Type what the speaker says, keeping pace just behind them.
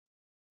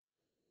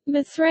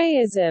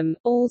Mithraism,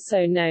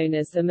 also known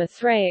as the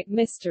Mithraic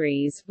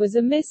Mysteries, was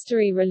a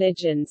mystery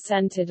religion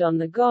centered on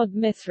the god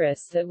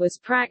Mithras that was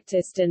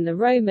practiced in the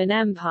Roman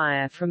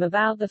Empire from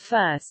about the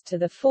 1st to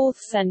the 4th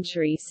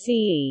century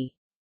CE.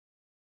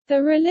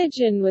 The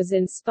religion was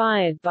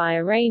inspired by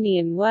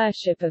Iranian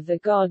worship of the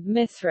god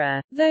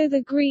Mithra, though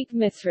the Greek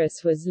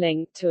Mithras was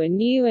linked to a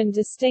new and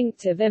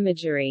distinctive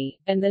imagery,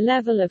 and the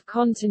level of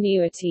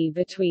continuity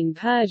between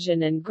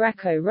Persian and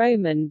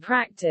Greco-Roman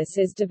practice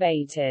is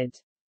debated.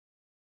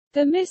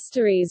 The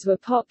mysteries were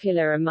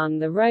popular among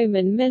the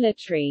Roman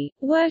military.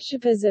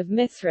 Worshippers of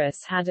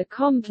Mithras had a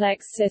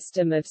complex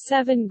system of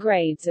 7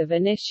 grades of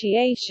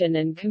initiation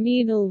and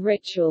communal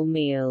ritual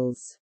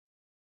meals.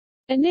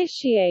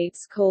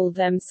 Initiates called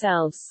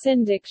themselves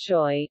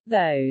syndictoi,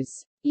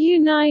 those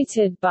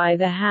united by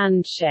the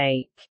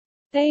handshake.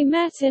 They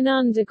met in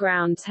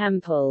underground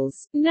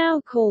temples, now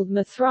called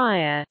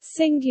Mithraea,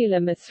 singular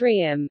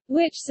Mithraeum,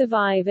 which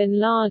survive in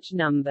large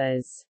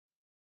numbers.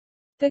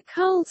 The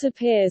cult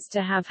appears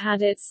to have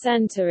had its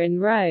center in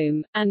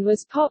Rome, and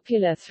was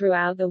popular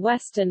throughout the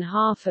western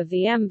half of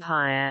the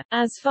empire,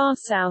 as far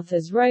south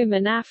as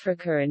Roman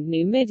Africa and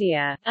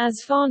Numidia,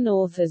 as far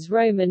north as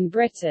Roman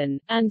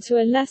Britain, and to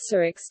a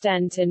lesser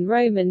extent in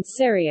Roman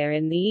Syria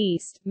in the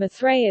east.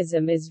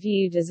 Mithraism is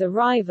viewed as a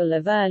rival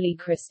of early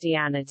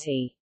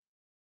Christianity.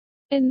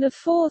 In the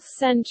 4th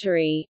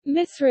century,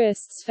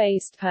 Mithraists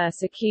faced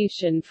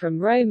persecution from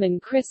Roman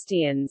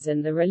Christians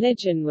and the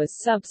religion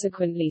was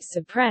subsequently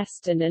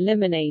suppressed and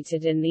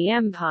eliminated in the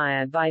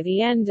empire by the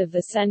end of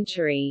the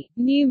century.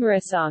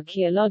 Numerous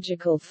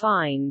archaeological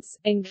finds,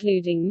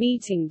 including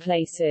meeting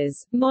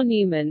places,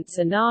 monuments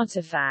and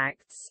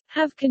artifacts,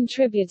 have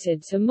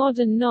contributed to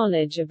modern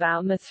knowledge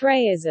about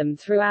Mithraism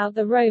throughout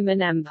the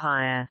Roman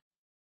Empire.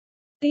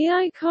 The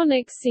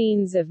iconic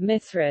scenes of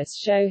Mithras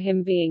show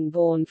him being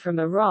born from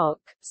a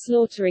rock,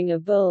 slaughtering a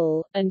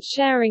bull, and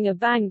sharing a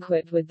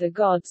banquet with the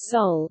god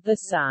Sol, the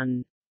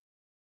sun.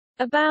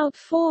 About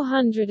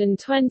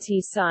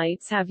 420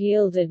 sites have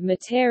yielded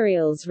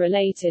materials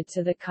related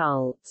to the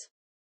cult.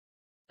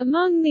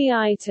 Among the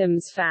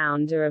items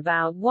found are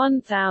about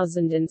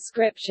 1,000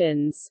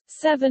 inscriptions,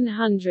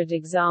 700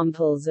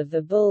 examples of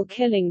the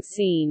bull-killing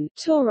scene,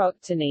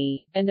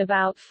 tauroctony, and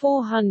about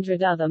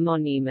 400 other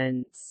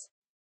monuments.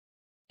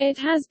 It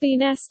has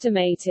been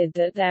estimated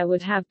that there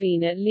would have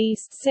been at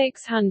least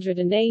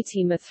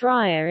 680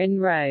 Mithraea in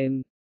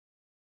Rome.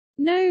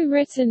 No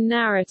written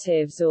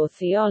narratives or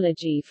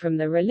theology from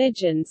the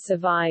religion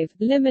survive.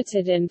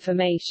 Limited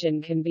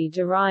information can be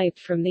derived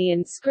from the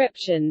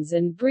inscriptions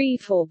and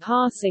brief or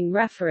passing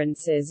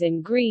references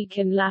in Greek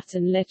and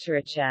Latin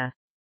literature.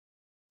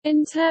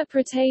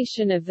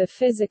 Interpretation of the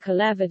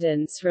physical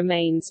evidence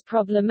remains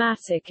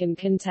problematic and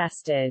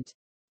contested.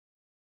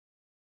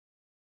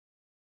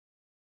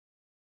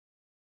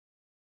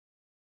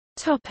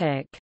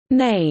 Topic: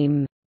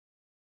 Name.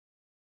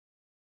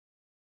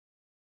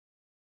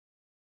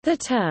 The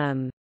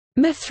term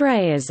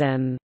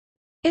Mithraism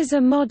is a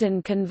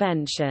modern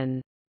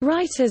convention.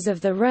 Writers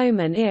of the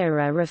Roman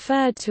era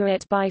referred to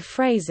it by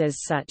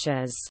phrases such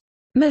as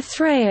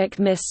Mithraic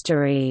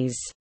Mysteries,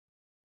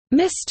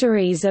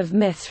 Mysteries of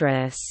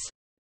Mithras,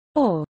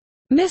 or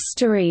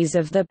Mysteries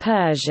of the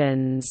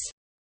Persians.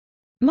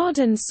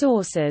 Modern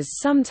sources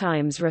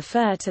sometimes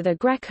refer to the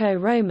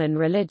Greco-Roman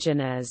religion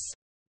as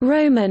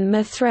Roman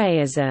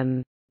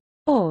Mithraism,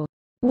 or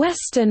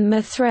Western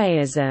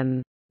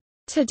Mithraism,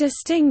 to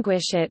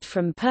distinguish it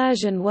from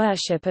Persian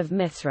worship of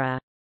Mithra.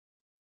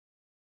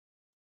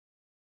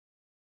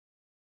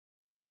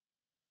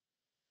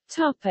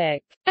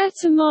 Topic: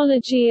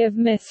 Etymology of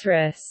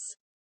Mithras.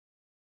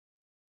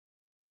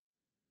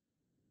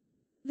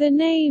 The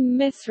name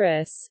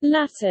Mithras,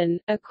 Latin,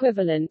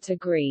 equivalent to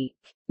Greek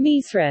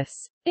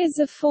Mithras, is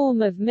a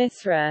form of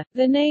Mithra,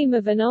 the name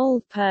of an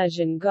old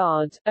Persian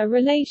god, a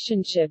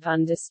relationship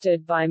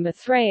understood by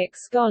Mithraic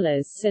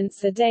scholars since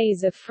the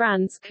days of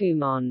Franz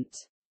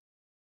Cumont.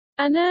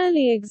 An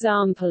early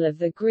example of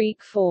the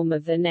Greek form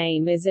of the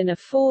name is in a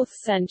 4th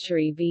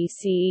century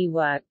BCE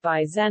work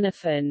by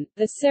Xenophon,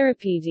 the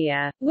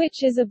Cyropaedia,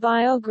 which is a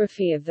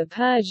biography of the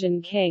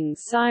Persian king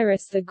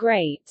Cyrus the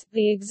Great.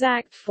 The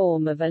exact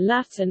form of a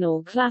Latin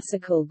or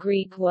classical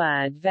Greek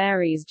word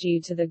varies due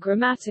to the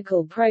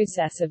grammatical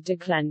process of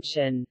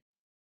declension.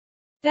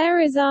 There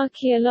is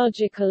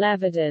archaeological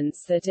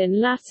evidence that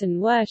in Latin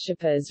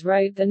worshippers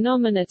wrote the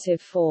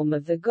nominative form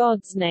of the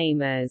god's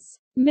name as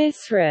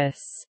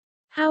Mithras.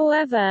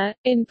 However,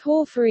 in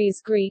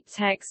Porphyry's Greek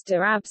text De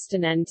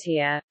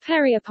Abstinentia,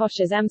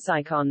 Perioposh's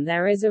Empsychon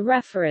there is a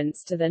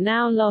reference to the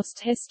now lost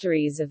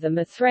histories of the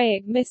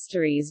Mithraic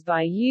mysteries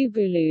by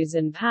Eubulus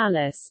and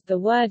Pallas, the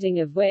wording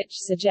of which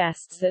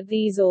suggests that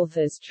these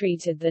authors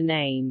treated the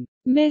name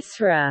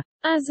Mithra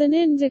as an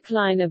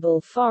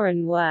indeclinable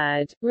foreign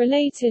word.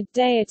 Related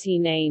deity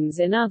names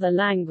in other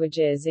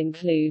languages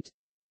include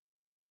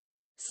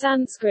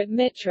Sanskrit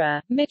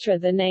Mitra, Mitra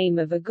the name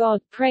of a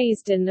god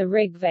praised in the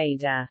Rig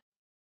Veda.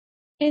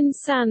 In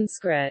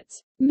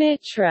Sanskrit,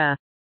 Mitra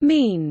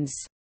means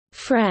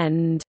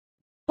friend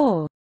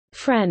or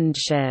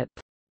friendship.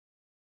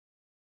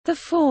 The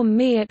form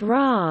Mi'at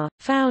Ra,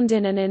 found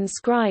in an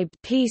inscribed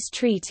peace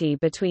treaty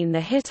between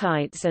the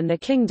Hittites and the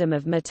Kingdom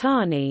of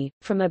Mitanni,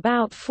 from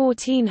about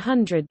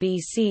 1400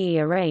 BCE.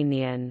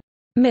 Iranian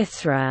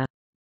Mithra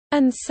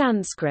and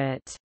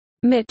Sanskrit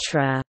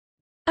Mitra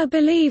are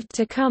believed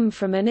to come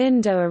from an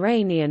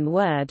Indo-Iranian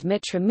word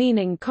mitra,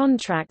 meaning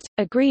contract,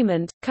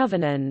 agreement,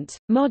 covenant.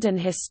 Modern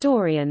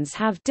historians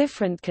have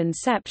different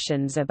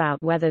conceptions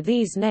about whether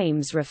these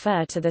names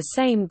refer to the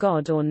same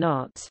god or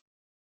not.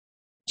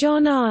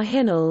 John R.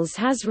 Hinnells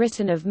has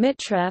written of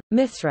Mitra,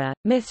 Mithra,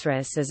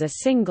 Mithras as a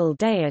single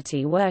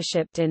deity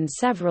worshipped in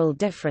several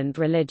different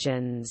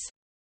religions.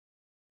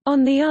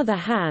 On the other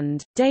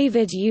hand,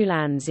 David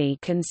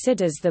Ulansey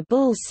considers the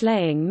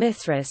bull-slaying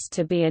Mithras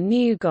to be a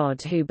new god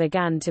who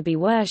began to be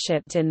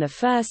worshipped in the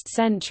 1st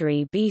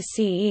century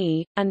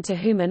BCE, and to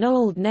whom an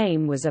old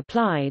name was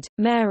applied.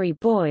 Mary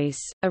Boyce,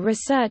 a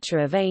researcher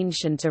of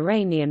ancient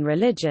Iranian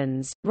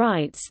religions,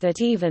 writes that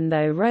even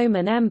though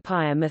Roman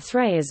Empire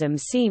Mithraism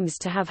seems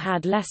to have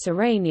had less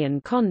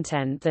Iranian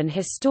content than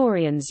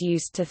historians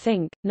used to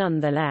think,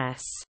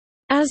 nonetheless,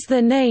 as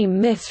the name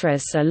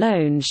Mithras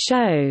alone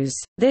shows,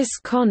 this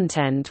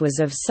content was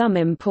of some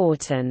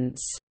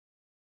importance.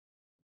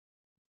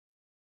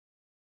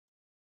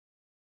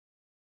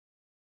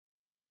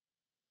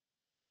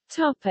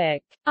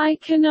 Topic: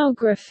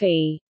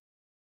 Iconography.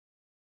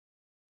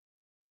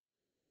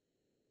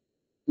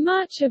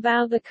 Much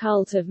about the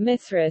cult of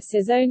Mithras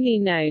is only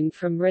known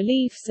from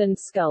reliefs and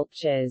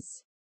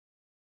sculptures.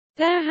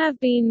 There have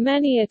been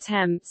many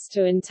attempts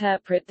to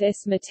interpret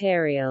this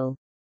material.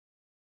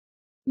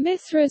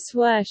 Mithras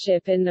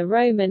worship in the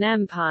Roman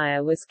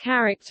Empire was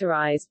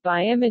characterized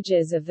by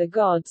images of the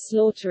god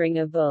slaughtering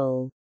a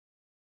bull.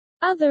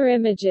 Other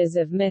images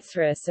of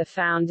Mithras are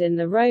found in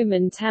the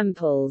Roman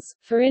temples,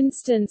 for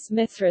instance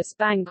Mithras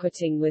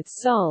banqueting with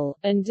Sol,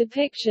 and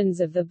depictions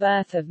of the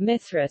birth of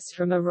Mithras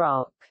from a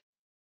rock.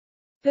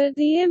 But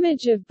the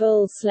image of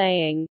bull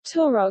slaying,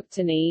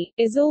 tauroctony,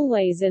 is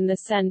always in the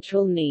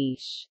central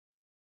niche.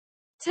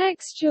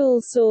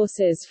 Textual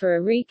sources for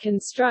a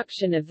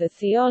reconstruction of the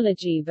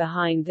theology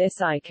behind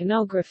this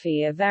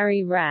iconography are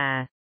very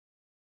rare.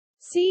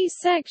 See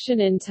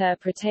section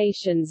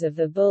Interpretations of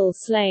the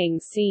bull-slaying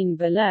scene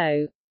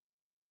below.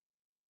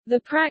 The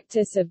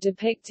practice of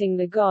depicting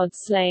the god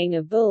slaying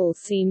a bull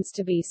seems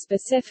to be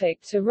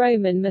specific to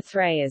Roman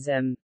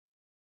Mithraism.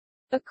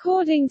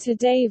 According to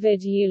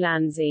David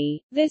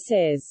Ulansey, this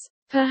is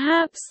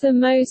perhaps the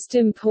most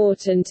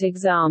important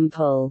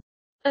example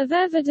of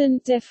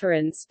evident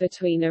difference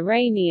between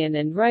Iranian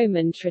and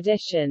Roman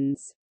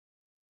traditions.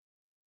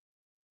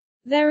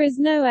 There is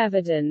no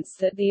evidence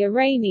that the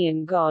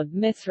Iranian god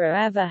Mithra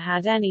ever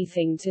had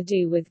anything to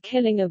do with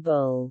killing a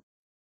bull.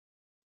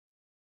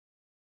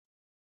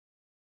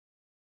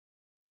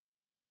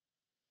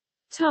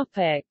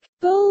 Topic: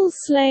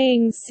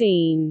 Bull-slaying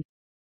scene.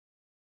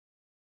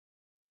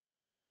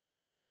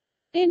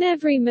 In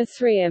every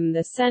Mithraeum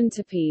the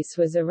centerpiece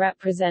was a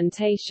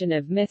representation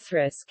of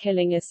Mithras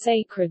killing a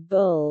sacred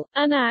bull,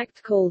 an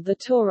act called the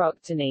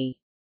tauroctony.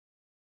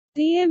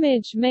 The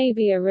image may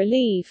be a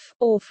relief,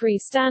 or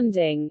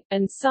freestanding,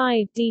 and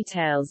side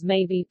details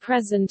may be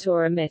present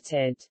or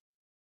omitted.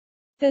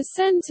 The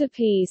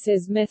centerpiece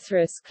is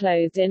Mithras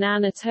clothed in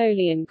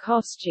Anatolian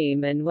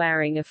costume and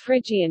wearing a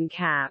Phrygian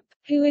cap,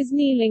 who is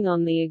kneeling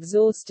on the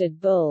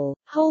exhausted bull,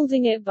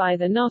 holding it by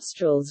the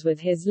nostrils with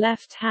his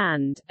left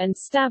hand, and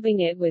stabbing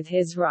it with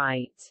his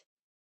right.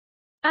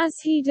 As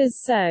he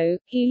does so,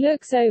 he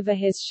looks over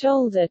his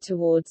shoulder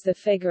towards the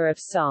figure of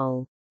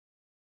Sol.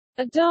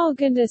 A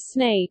dog and a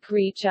snake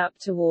reach up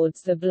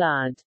towards the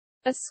blood.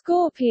 A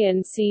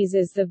scorpion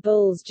seizes the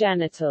bull's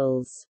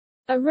genitals.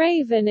 A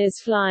raven is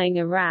flying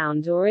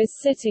around or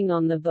is sitting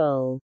on the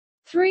bull.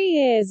 3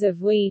 ears of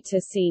wheat are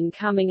seen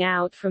coming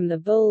out from the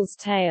bull's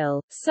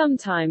tail,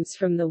 sometimes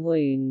from the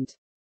wound.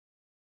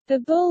 The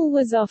bull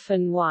was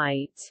often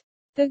white.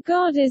 The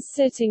god is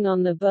sitting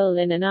on the bull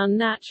in an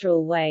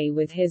unnatural way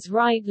with his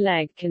right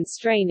leg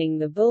constraining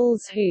the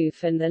bull's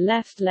hoof and the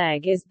left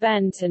leg is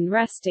bent and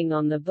resting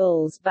on the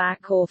bull's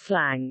back or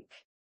flank.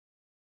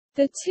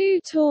 The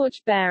 2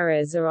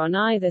 torch-bearers are on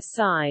either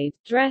side,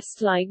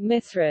 dressed like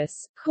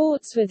Mithras,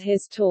 Quartz with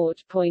his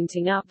torch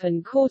pointing up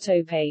and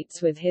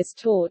Quartopates with his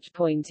torch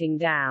pointing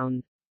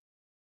down.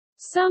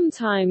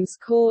 Sometimes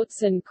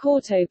Quartz and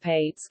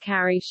Quartopates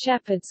carry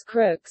shepherd's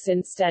crooks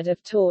instead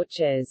of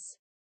torches.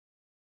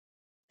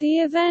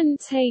 The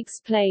event takes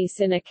place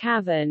in a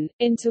cavern,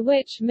 into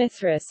which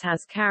Mithras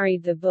has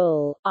carried the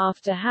bull,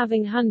 after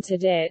having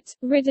hunted it,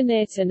 ridden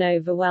it and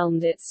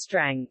overwhelmed its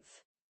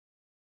strength.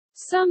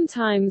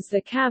 Sometimes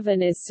the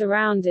cavern is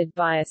surrounded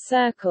by a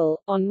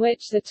circle, on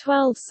which the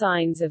 12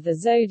 signs of the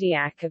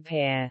zodiac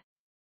appear.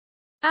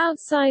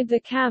 Outside the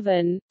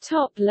cavern,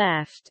 top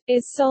left,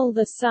 is Sol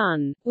the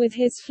sun, with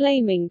his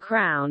flaming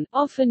crown,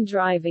 often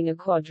driving a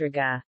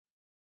quadriga.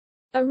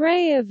 A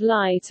ray of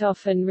light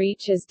often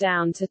reaches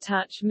down to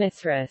touch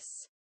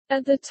Mithras.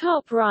 At the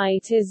top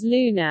right is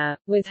Luna,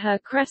 with her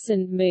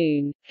crescent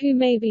moon, who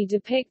may be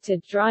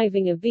depicted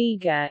driving a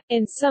beager.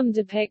 In some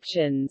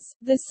depictions,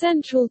 the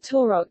central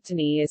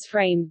tauroctony is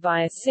framed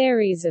by a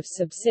series of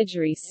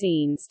subsidiary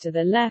scenes to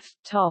the left,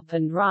 top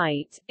and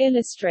right,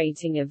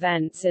 illustrating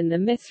events in the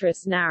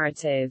Mithras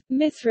narrative,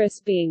 Mithras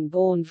being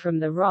born from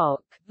the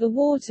rock, the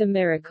water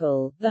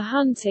miracle, the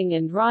hunting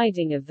and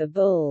riding of the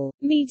bull,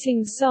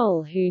 meeting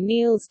Sol who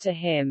kneels to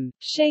him,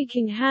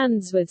 shaking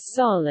hands with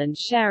Sol and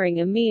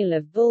sharing a meal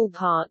of bull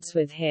parts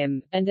with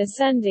him, and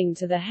ascending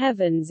to the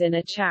heavens in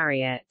a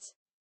chariot.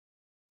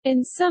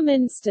 In some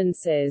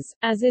instances,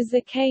 as is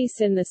the case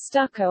in the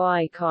stucco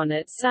icon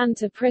at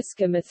Santa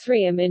Prisca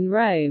Mithraeum in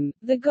Rome,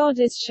 the god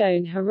is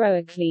shown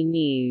heroically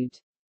nude.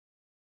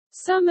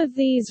 Some of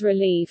these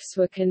reliefs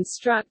were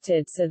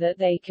constructed so that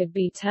they could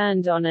be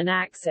turned on an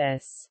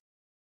axis.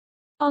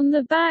 On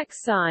the back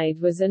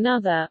side was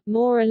another,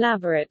 more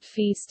elaborate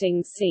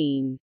feasting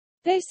scene.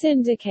 This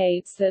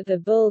indicates that the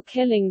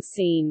bull-killing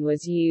scene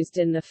was used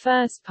in the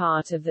first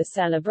part of the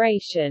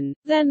celebration,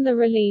 then the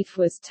relief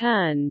was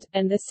turned,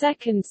 and the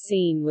second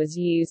scene was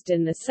used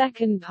in the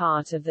second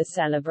part of the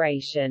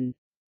celebration.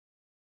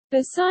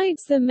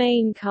 Besides the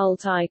main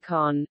cult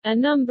icon, a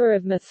number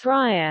of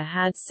Mithraea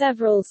had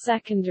several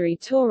secondary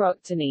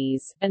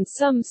tauroctonies, and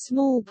some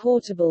small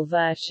portable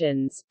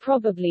versions,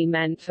 probably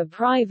meant for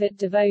private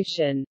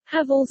devotion,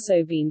 have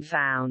also been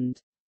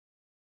found.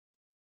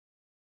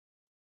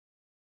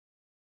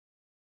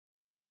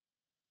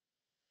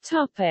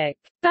 Topic: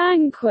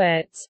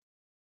 Banquet.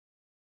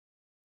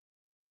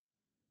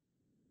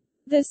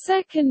 The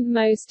second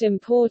most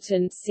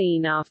important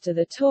scene after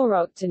the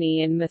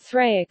tauroctony in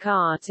Mithraic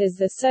art is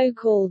the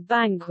so-called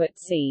banquet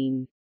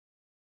scene.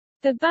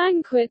 The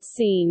banquet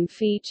scene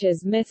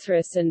features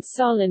Mithras and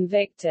Sol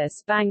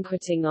Invictus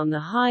banqueting on the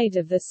hide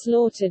of the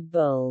slaughtered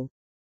bull.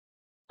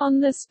 On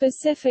the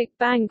specific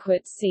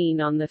banquet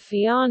scene on the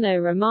Fiano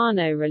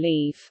Romano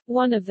relief,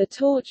 one of the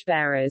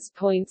torchbearers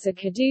points a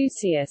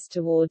caduceus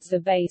towards the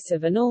base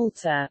of an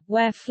altar,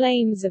 where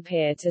flames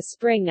appear to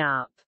spring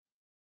up.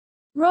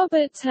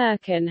 Robert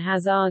Turcan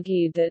has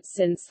argued that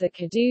since the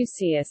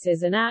caduceus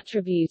is an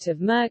attribute of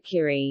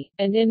Mercury,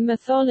 and in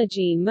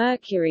mythology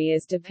Mercury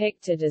is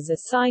depicted as a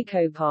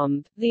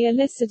psychopomp, the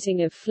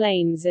eliciting of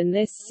flames in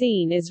this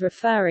scene is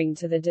referring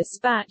to the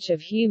dispatch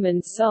of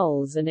human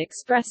souls and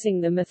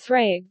expressing the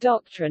Mithraic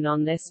doctrine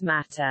on this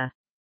matter.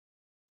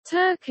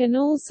 Turcan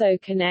also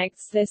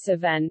connects this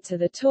event to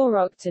the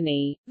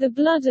tauroctony. The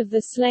blood of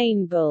the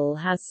slain bull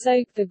has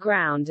soaked the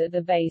ground at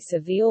the base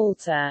of the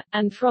altar,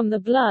 and from the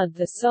blood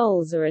the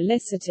souls are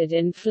elicited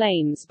in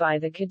flames by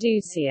the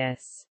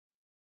caduceus.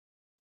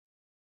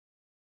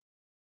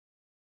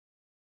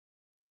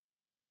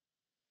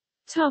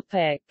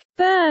 Topic: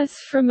 Birth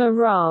from a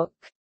rock.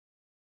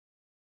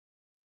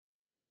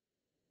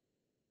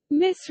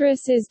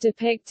 Mithras is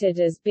depicted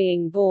as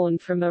being born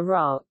from a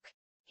rock.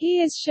 He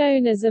is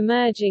shown as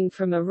emerging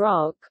from a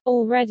rock,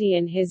 already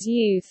in his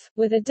youth,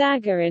 with a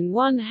dagger in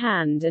one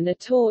hand and a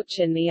torch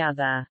in the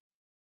other.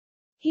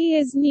 He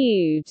is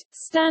nude,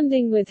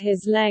 standing with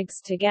his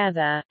legs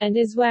together, and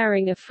is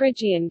wearing a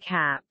Phrygian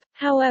cap.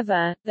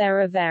 However,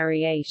 there are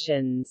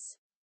variations.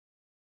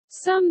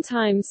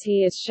 Sometimes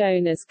he is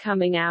shown as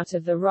coming out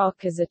of the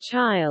rock as a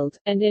child,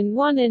 and in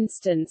one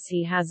instance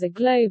he has a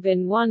globe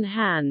in one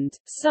hand.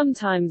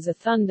 Sometimes a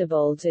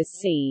thunderbolt is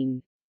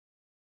seen.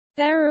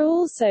 There are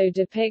also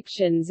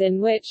depictions in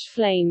which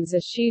flames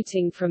are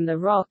shooting from the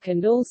rock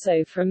and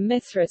also from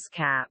Mithras'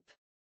 cap.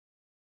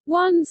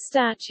 One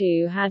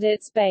statue had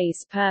its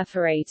base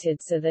perforated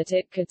so that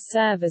it could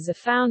serve as a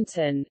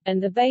fountain,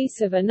 and the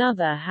base of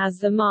another has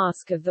the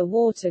mask of the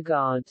water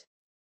god.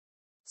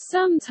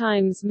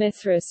 Sometimes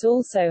Mithras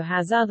also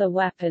has other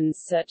weapons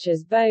such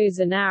as bows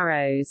and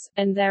arrows,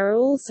 and there are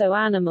also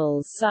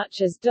animals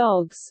such as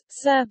dogs,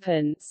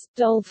 serpents,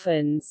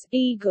 dolphins,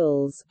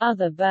 eagles,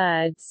 other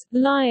birds,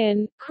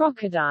 lion,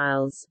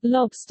 crocodiles,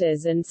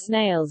 lobsters and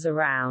snails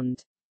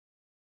around.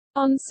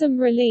 On some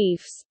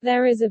reliefs,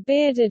 there is a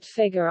bearded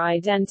figure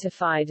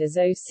identified as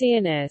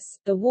Oceanus,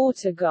 the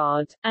water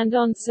god, and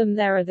on some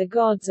there are the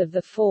gods of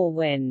the four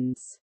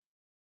winds.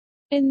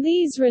 In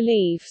these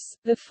reliefs,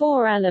 the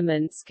four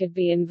elements could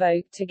be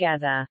invoked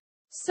together.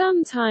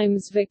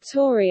 Sometimes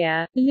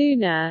Victoria,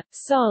 Luna,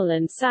 Sol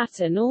and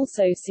Saturn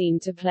also seem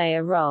to play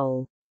a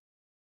role.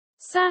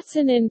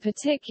 Saturn in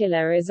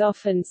particular is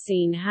often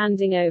seen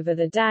handing over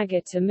the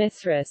dagger to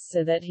Mithras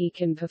so that he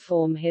can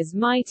perform his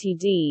mighty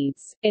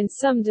deeds. In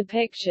some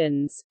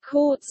depictions,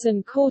 courts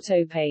and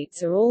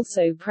courtopates are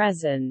also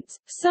present.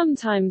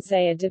 Sometimes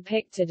they are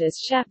depicted as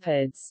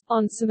shepherds.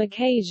 On some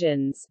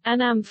occasions, an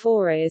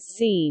amphora is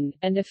seen,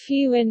 and a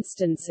few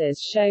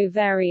instances show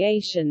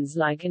variations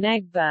like an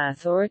egg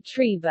birth or a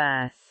tree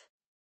birth.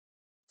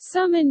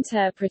 Some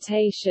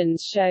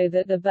interpretations show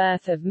that the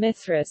birth of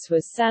Mithras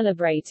was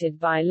celebrated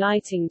by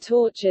lighting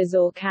torches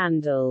or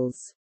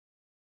candles.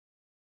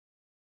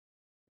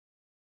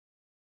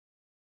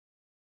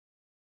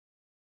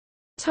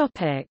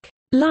 Topic: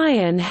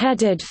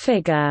 Lion-headed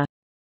figure.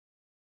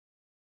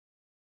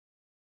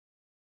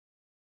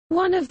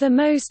 One of the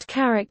most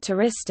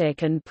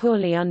characteristic and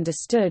poorly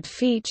understood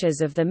features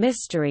of the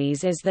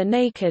Mysteries is the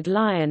naked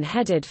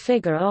lion-headed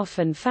figure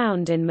often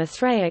found in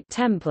Mithraic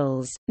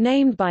temples,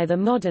 named by the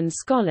modern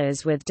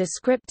scholars with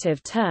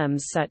descriptive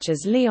terms such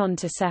as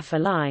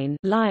leontocephaline,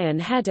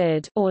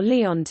 lion-headed, or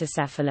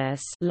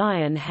leontocephalus,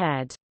 lion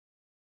head.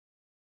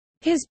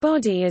 His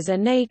body is a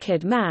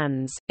naked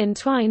man's,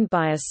 entwined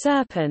by a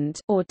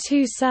serpent, or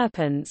two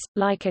serpents,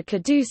 like a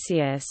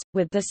caduceus,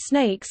 with the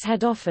snake's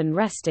head often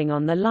resting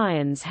on the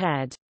lion's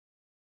head.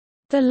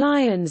 The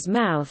lion's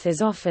mouth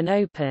is often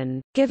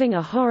open, giving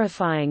a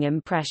horrifying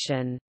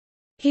impression.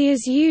 He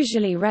is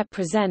usually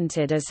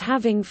represented as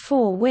having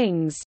 4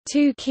 wings,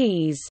 2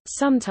 keys,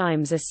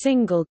 sometimes a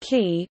single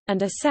key,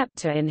 and a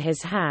scepter in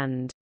his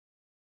hand.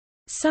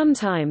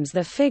 Sometimes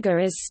the figure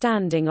is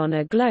standing on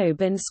a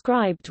globe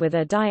inscribed with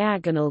a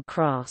diagonal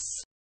cross.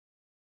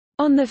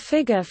 On the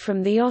figure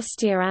from the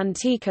Ostia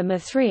Antiqua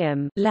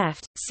Mithraeum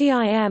left,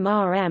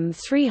 CIMRM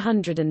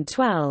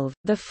 312,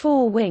 the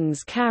 4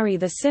 wings carry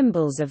the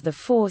symbols of the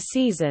 4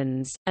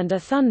 seasons, and a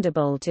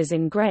thunderbolt is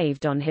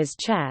engraved on his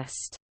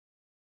chest.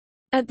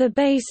 At the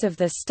base of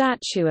the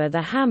statue are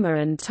the hammer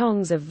and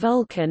tongs of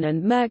Vulcan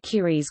and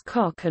Mercury's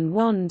cock and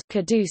wand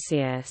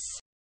caduceus.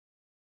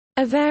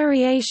 A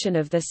variation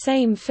of the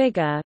same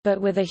figure, but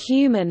with a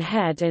human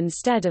head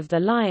instead of the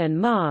lion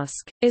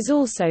mask, is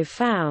also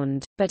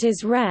found, but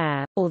is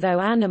rare.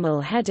 Although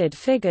animal-headed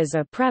figures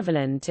are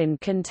prevalent in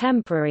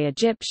contemporary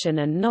Egyptian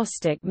and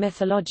Gnostic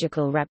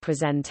mythological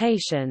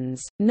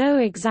representations, no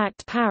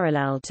exact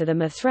parallel to the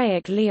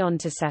Mithraic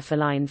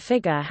leontocephaline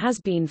figure has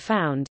been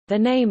found. The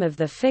name of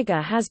the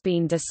figure has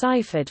been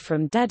deciphered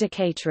from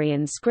dedicatory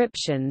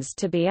inscriptions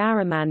to be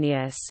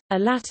Aramanius, a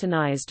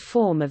Latinized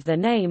form of the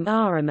name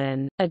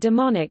Ahriman, a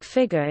demonic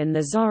figure in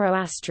the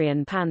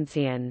Zoroastrian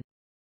pantheon.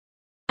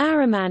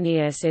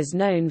 Aramanius is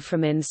known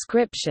from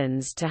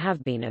inscriptions to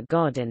have been a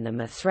god in the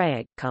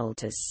Mithraic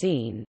cult as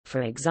seen,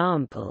 for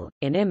example,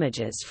 in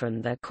images from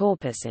the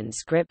Corpus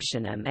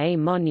Inscriptionum a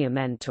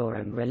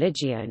Monumentorum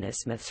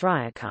Religionis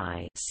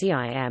Mithraicae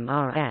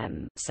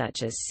 (CIMRM),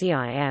 such as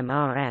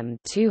CIMRM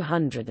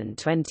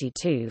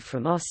 222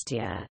 from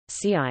Ostia,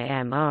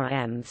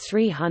 CIMRM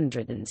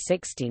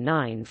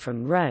 369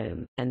 from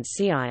Rome, and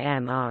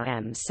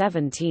CIMRM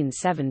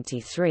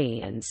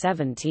 1773 and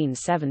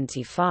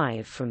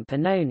 1775 from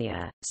Pannonia.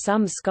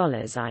 Some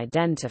scholars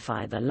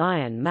identify the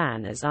lion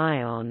man as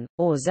Ion,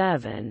 or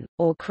Zervan,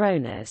 or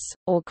Cronus,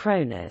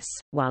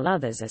 while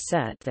others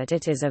assert that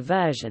it is a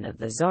version of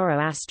the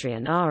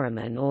Zoroastrian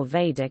Ahriman or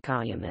Vedic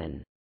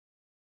Ahriman.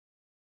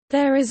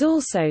 There is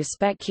also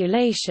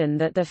speculation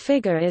that the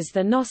figure is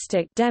the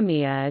Gnostic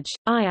demiurge,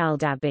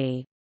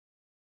 Ialdabi.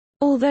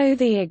 Although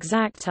the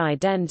exact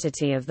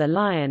identity of the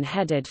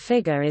lion-headed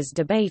figure is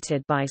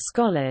debated by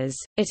scholars,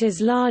 it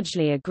is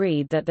largely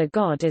agreed that the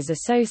god is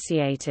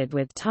associated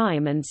with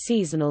time and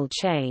seasonal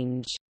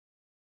change.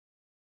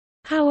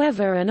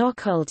 However, an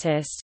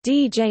occultist,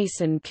 D.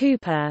 Jason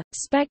Cooper,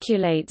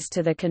 speculates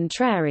to the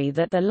contrary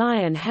that the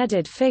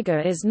lion-headed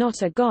figure is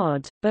not a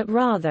god, but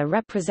rather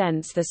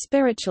represents the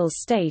spiritual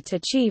state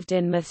achieved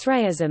in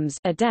Mithraism's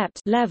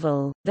adept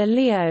level, the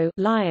Leo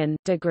lion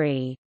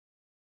degree.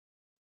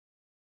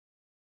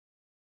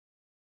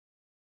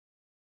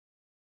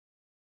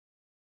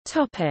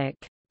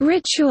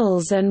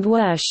 Rituals and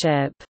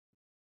worship.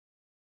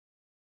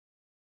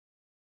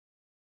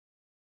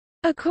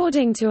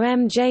 According to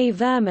M. J.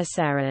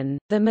 Vermaseren,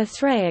 the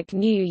Mithraic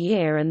New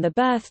Year and the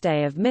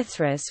birthday of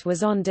Mithras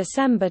was on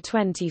December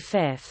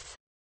 25.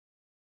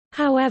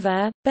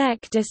 However,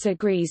 Beck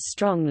disagrees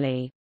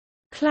strongly.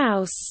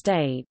 Klaus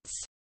states,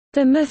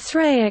 "The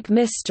Mithraic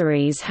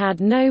Mysteries had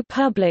no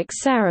public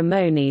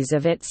ceremonies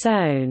of its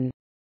own.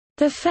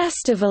 The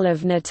festival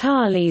of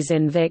Natalis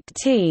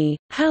Invicti,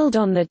 held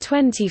on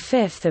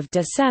 25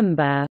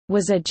 December,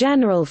 was a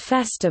general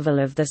festival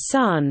of the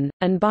sun,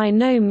 and by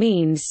no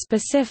means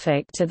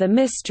specific to the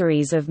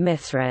mysteries of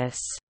Mithras."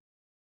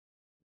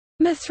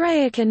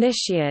 Mithraic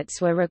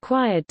initiates were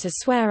required to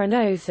swear an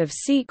oath of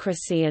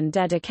secrecy and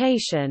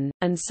dedication,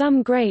 and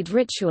some grade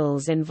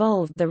rituals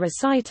involved the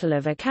recital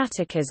of a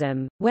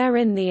catechism,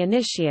 wherein the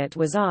initiate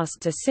was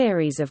asked a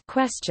series of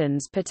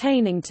questions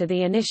pertaining to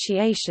the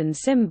initiation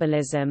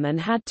symbolism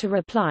and had to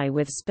reply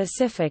with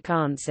specific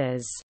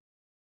answers.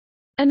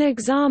 An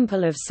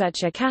example of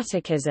such a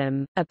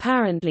catechism,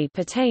 apparently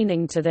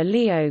pertaining to the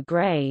Leo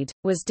grade,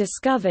 was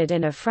discovered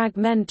in a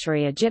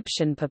fragmentary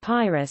Egyptian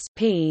papyrus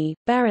P.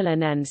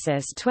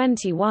 Beryllinensis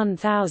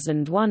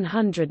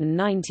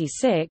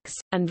 21196,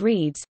 and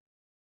reads,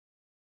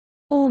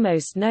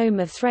 "Almost no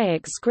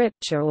Mithraic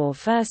scripture or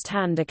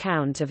first-hand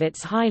account of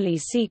its highly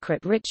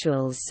secret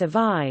rituals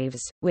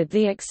survives, with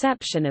the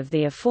exception of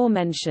the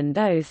aforementioned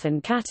oath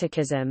and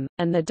catechism,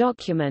 and the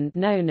document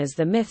known as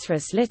the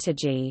Mithras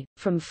Liturgy,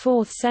 from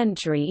 4th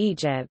century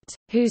Egypt,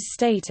 whose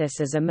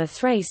status as a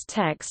Mithrais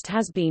text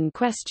has been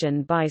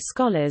questioned by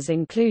scholars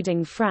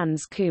including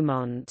Franz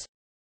Cumont."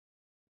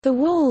 The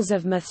walls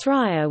of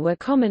Mithraea were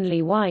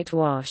commonly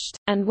whitewashed,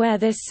 and where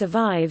this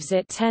survives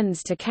it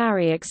tends to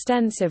carry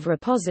extensive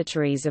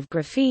repositories of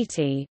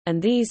graffiti,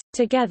 and these,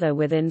 together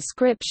with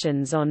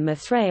inscriptions on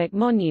Mithraic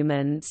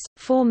monuments,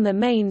 form the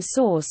main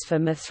source for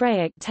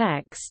Mithraic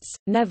texts.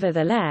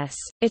 Nevertheless,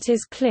 it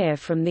is clear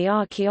from the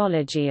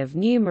archaeology of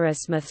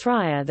numerous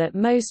Mithraea that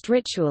most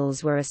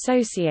rituals were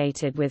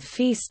associated with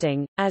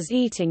feasting, as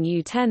eating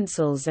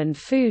utensils and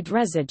food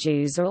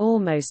residues are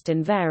almost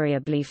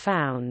invariably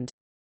found.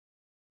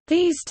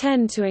 These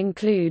tend to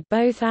include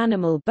both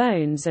animal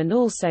bones and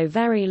also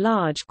very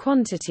large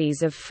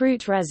quantities of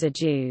fruit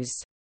residues.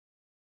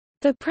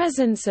 The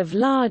presence of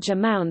large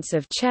amounts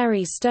of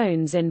cherry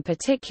stones in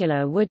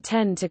particular would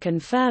tend to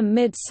confirm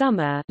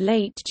midsummer,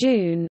 late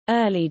June,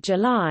 early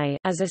July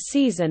as a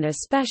season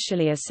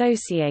especially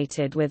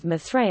associated with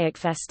Mithraic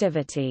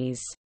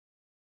festivities.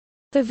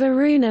 The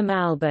Varunam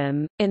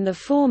album, in the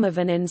form of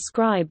an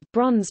inscribed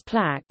bronze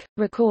plaque,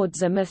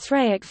 records a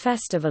Mithraic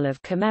festival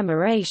of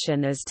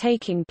commemoration as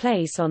taking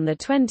place on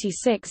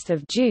 26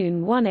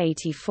 June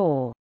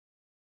 184.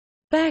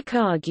 Beck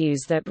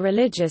argues that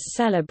religious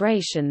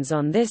celebrations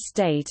on this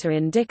date are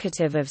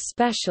indicative of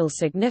special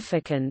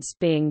significance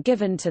being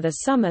given to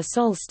the summer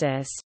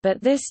solstice, but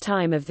this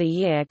time of the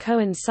year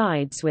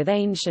coincides with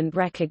ancient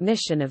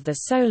recognition of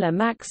the solar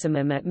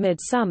maximum at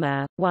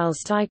midsummer,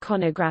 whilst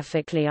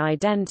iconographically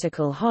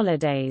identical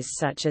holidays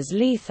such as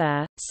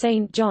Letha,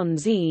 St.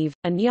 John's Eve,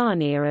 and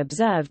Yoni are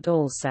observed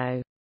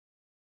also.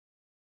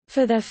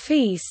 For their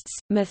feasts,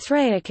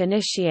 Mithraic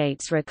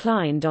initiates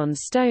reclined on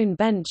stone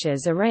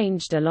benches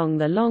arranged along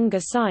the longer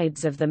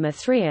sides of the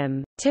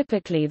Mithraeum.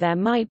 Typically there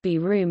might be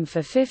room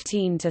for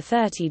 15 to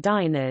 30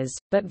 diners,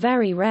 but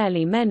very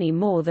rarely many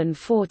more than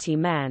 40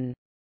 men.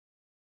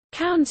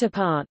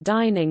 Counterpart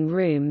dining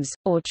rooms,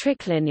 or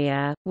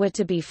triclinia, were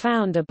to be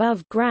found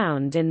above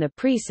ground in the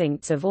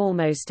precincts of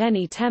almost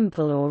any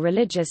temple or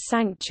religious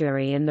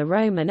sanctuary in the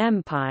Roman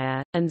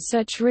Empire, and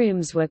such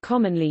rooms were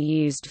commonly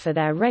used for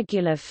their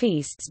regular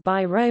feasts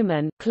by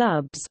Roman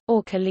clubs,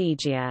 or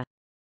collegia.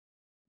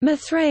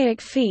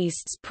 Mithraic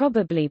feasts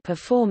probably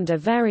performed a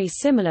very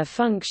similar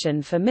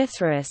function for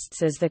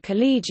Mithraists as the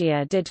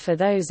collegia did for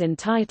those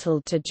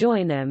entitled to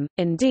join them.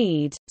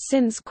 Indeed,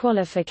 since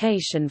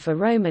qualification for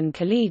Roman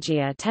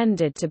collegia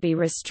tended to be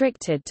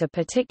restricted to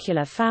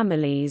particular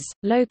families,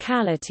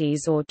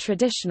 localities or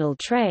traditional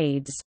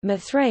trades,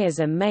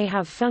 Mithraism may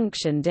have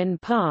functioned in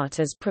part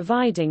as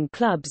providing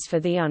clubs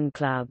for the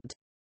unclubbed.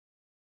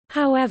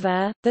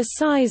 However, the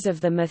size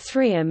of the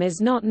Mithraeum is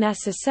not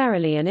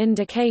necessarily an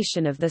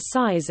indication of the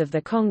size of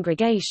the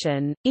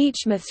congregation. Each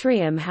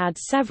Mithraeum had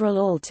several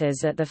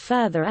altars at the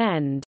further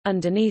end,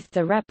 underneath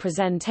the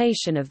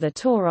representation of the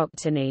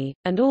tauroctony,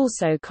 and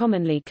also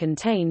commonly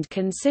contained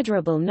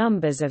considerable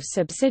numbers of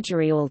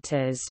subsidiary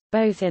altars,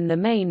 both in the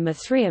main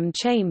Mithraeum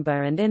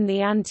chamber and in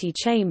the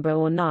antechamber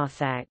or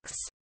narthex.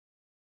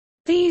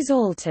 These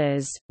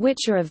altars,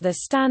 which are of the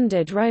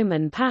standard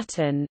Roman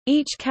pattern,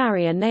 each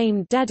carry a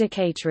named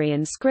dedicatory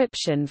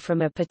inscription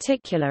from a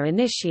particular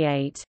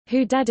initiate,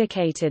 who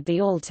dedicated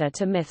the altar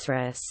to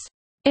Mithras,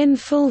 in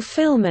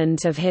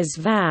fulfillment of his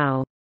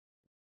vow,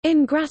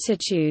 in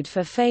gratitude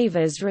for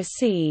favors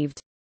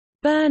received.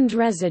 Burned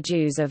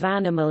residues of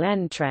animal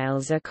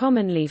entrails are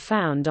commonly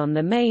found on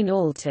the main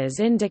altars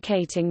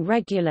indicating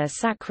regular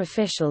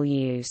sacrificial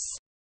use.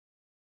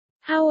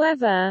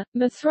 However,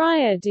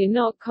 Mithraea do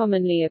not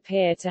commonly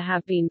appear to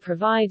have been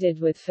provided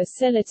with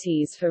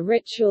facilities for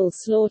ritual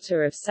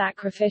slaughter of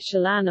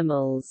sacrificial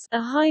animals, a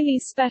highly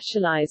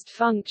specialized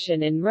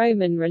function in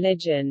Roman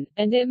religion,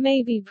 and it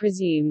may be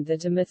presumed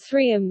that a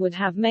Mithraeum would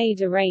have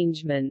made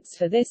arrangements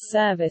for this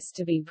service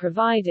to be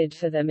provided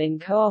for them in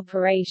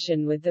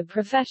cooperation with the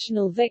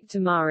professional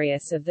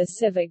victimarius of the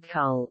civic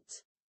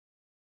cult.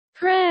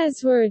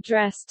 Prayers were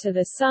addressed to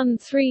the sun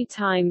 3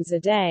 times a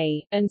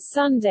day, and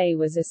Sunday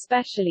was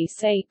especially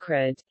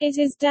sacred. It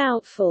is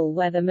doubtful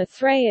whether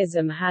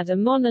Mithraism had a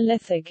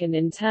monolithic and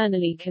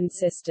internally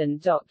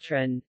consistent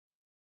doctrine.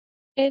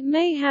 It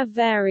may have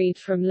varied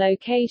from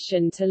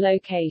location to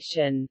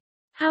location.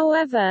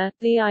 However,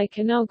 the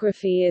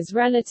iconography is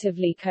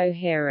relatively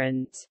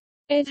coherent.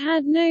 It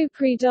had no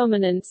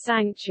predominant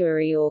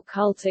sanctuary or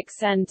cultic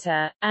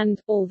center,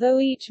 and, although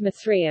each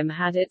Mithraeum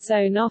had its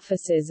own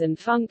offices and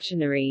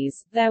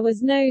functionaries, there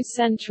was no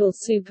central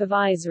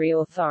supervisory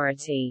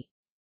authority.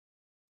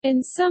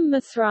 In some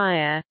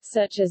Mithraea,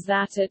 such as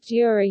that at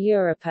Dura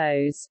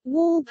Europos,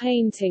 wall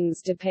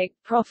paintings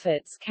depict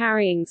prophets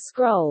carrying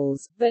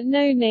scrolls, but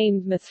no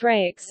named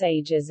Mithraic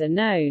sages are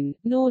known,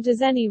 nor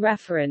does any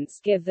reference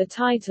give the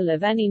title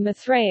of any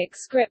Mithraic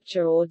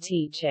scripture or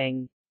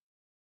teaching.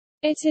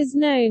 It is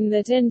known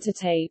that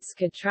intertates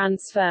could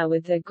transfer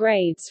with their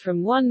grades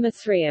from one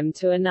Mithraeum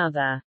to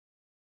another.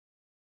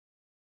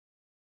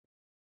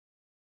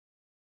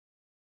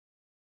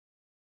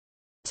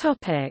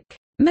 Topic: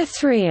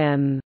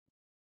 Mithraeum.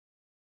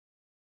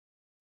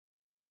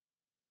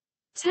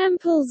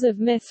 Temples of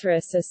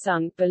Mithras are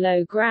sunk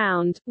below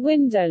ground,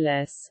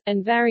 windowless,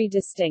 and very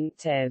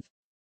distinctive.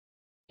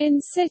 In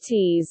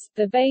cities,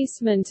 the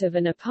basement of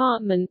an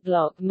apartment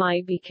block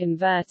might be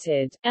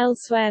converted,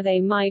 elsewhere they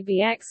might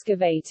be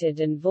excavated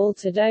and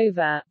vaulted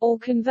over, or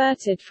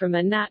converted from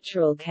a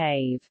natural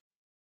cave.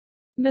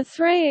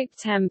 Mithraic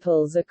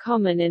temples are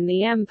common in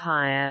the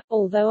empire,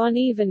 although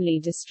unevenly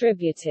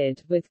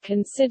distributed, with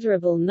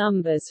considerable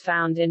numbers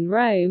found in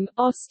Rome,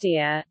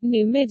 Ostia,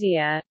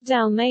 Numidia,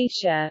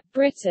 Dalmatia,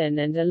 Britain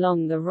and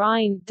along the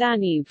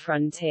Rhine-Danube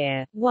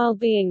frontier, while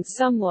being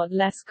somewhat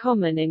less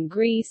common in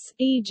Greece,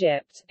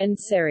 Egypt, and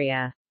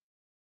Syria.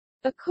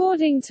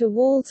 According to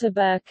Walter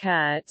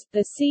Burkert,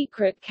 the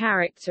secret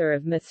character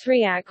of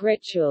Mithraic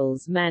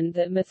rituals meant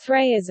that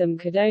Mithraism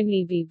could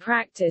only be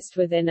practiced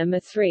within a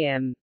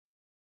Mithraeum.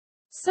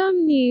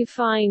 Some new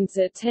finds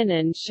at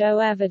Cumont show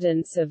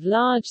evidence of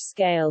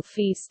large-scale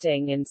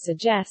feasting and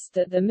suggest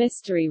that the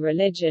mystery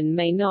religion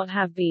may not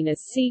have been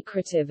as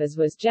secretive as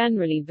was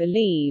generally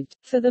believed.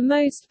 For the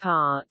most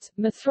part,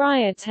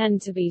 Mithraea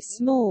tend to be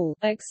small,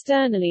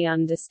 externally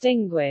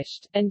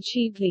undistinguished, and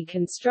cheaply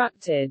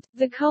constructed,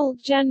 the cult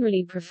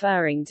generally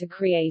preferring to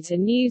create a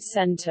new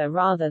center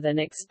rather than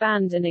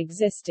expand an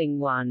existing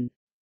one.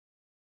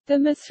 The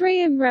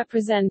Mithraeum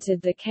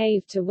represented the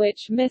cave to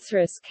which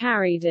Mithras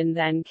carried and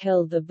then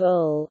killed the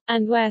bull,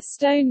 and where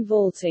stone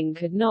vaulting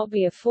could not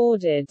be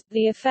afforded,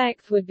 the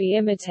effect would be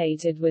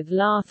imitated with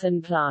lath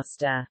and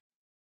plaster.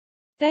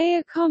 They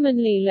are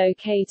commonly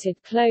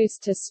located close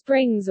to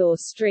springs or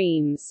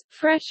streams.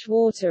 Fresh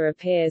water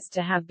appears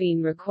to have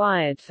been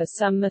required for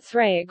some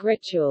Mithraic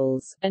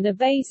rituals, and a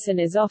basin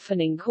is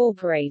often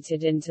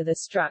incorporated into the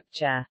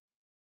structure.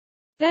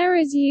 There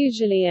is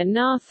usually a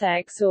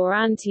narthex or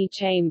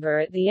antechamber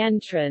at the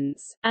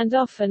entrance, and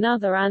often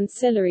other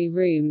ancillary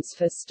rooms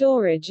for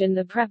storage and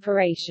the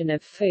preparation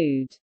of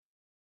food.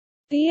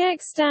 The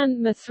extant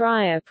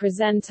Mithraea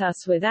present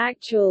us with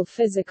actual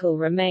physical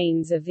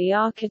remains of the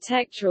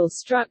architectural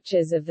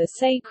structures of the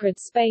sacred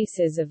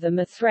spaces of the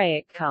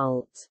Mithraic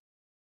cult.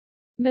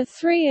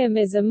 Mithraeum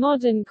is a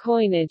modern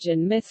coinage,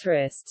 and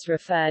Mithraists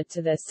referred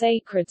to their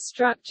sacred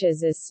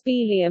structures as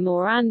speleum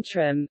or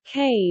antrum,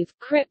 cave,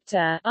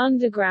 crypta,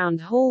 underground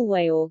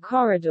hallway or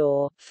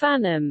corridor,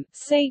 phanum,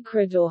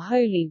 sacred or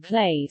holy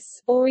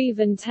place, or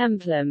even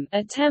templum,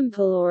 a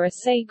temple or a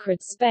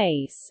sacred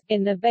space.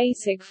 In their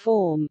basic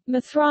form,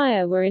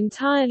 Mithraea were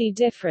entirely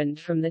different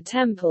from the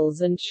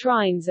temples and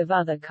shrines of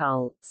other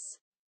cults.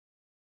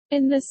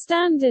 In the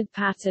standard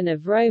pattern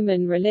of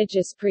Roman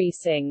religious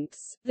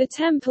precincts, the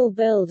temple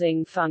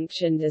building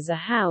functioned as a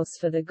house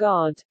for the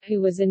god,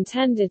 who was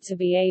intended to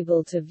be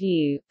able to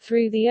view,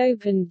 through the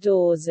opened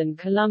doors and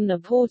columnar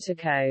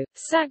portico,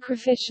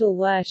 sacrificial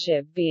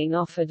worship being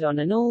offered on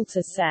an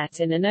altar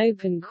set in an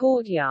open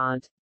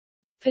courtyard,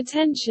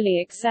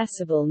 potentially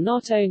accessible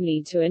not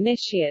only to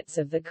initiates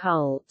of the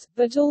cult,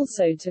 but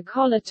also to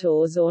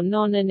collators or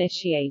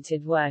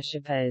non-initiated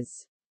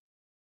worshippers.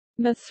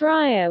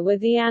 Mithraea were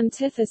the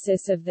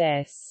antithesis of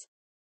this.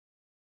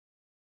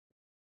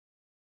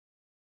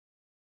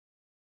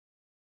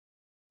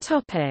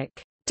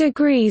 Topic: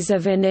 Degrees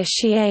of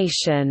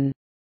initiation.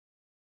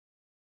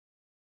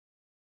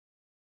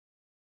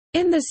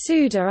 In the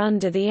Suda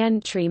under the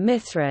entry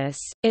Mithras,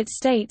 it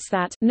states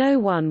that no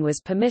one was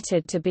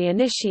permitted to be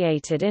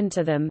initiated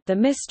into them, the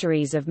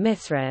mysteries of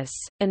Mithras,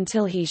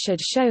 until he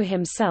should show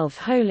himself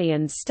holy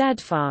and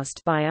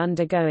steadfast by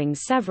undergoing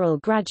several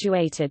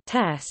graduated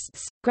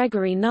tests.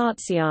 Gregory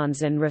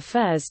Nazianzen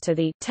refers to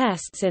the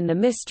tests in the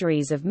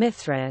mysteries of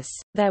Mithras.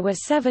 There were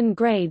 7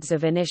 grades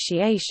of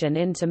initiation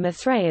into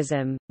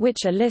Mithraism,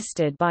 which are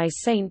listed by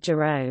Saint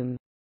Jerome.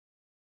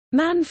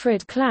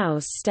 Manfred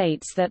Klaus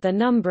states that the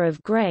number of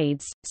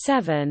grades,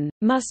 7,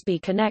 must be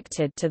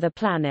connected to the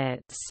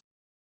planets.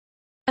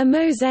 A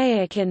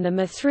mosaic in the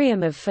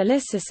Mithraeum of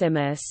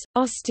Felicissimus,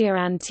 Ostia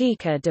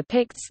Antiqua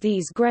depicts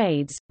these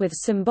grades, with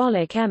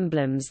symbolic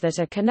emblems that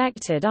are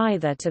connected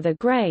either to the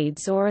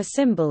grades or are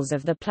symbols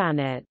of the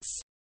planets.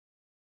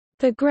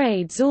 The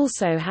grades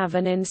also have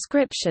an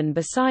inscription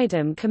beside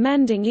them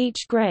commending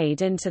each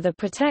grade into the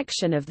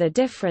protection of the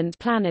different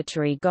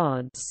planetary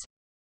gods.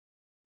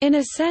 In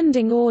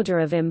ascending order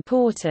of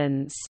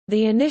importance,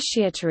 the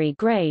initiatory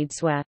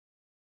grades were.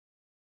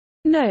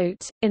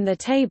 Note, in the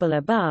table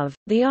above,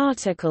 the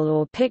article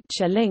or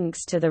picture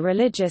links to the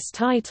religious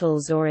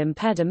titles or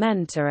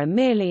impedimenta are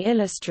merely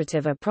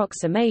illustrative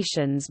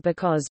approximations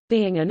because,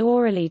 being an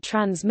orally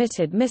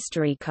transmitted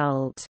mystery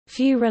cult,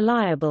 few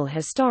reliable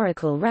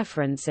historical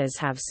references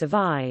have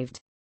survived.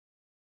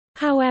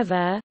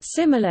 However,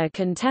 similar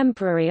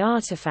contemporary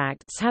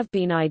artifacts have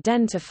been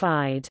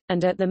identified,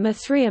 and at the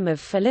Mithraeum of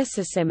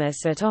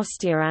Felicissimus at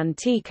Ostia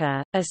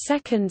Antiqua, a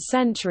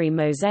 2nd-century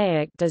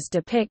mosaic does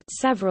depict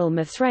several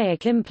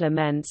Mithraic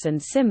implements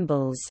and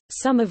symbols,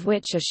 some of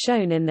which are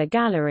shown in the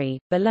gallery,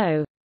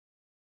 below.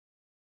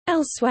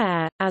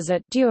 Elsewhere, as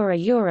at Dura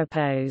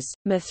Europos,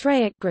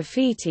 Mithraic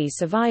graffiti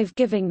survive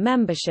giving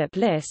membership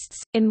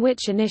lists, in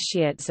which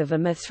initiates of a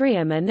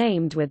Mithraeum are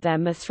named with their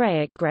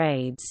Mithraic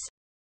grades.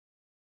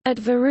 At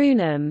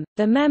Verunum,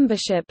 the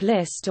membership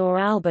list or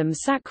album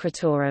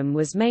sacratorum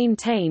was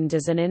maintained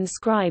as an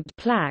inscribed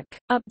plaque,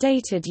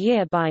 updated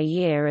year by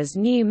year as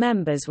new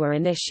members were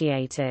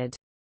initiated.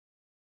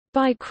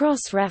 By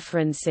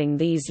cross-referencing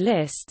these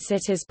lists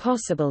it is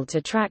possible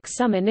to track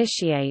some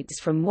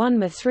initiates from one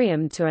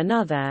Mithraeum to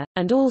another,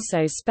 and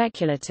also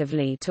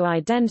speculatively to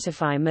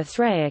identify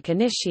Mithraic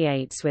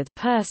initiates with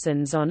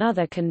persons on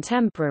other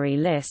contemporary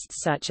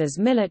lists such as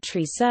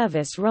military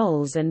service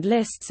rolls and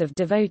lists of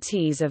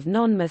devotees of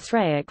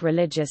non-Mithraic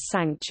religious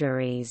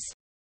sanctuaries.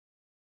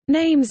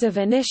 Names of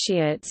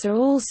initiates are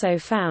also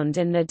found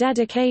in the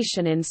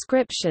dedication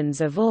inscriptions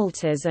of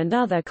altars and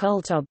other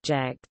cult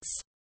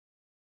objects.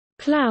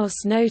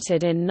 Klaus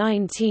noted in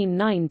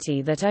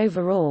 1990 that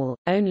overall,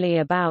 only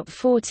about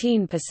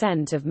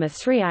 14% of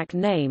Mithraic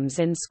names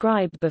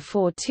inscribed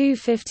before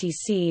 250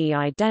 CE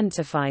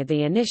identify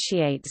the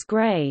initiate's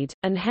grade,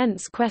 and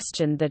hence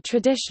questioned the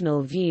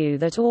traditional view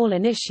that all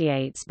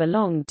initiates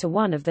belonged to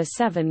one of the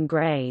 7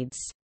 grades.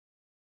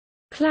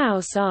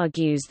 Klaus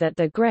argues that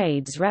the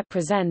grades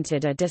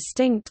represented a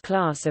distinct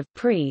class of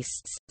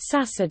priests,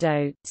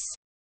 sacerdotes.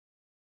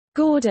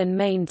 Gordon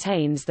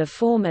maintains the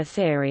former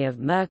theory of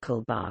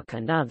Merkelbach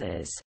and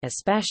others,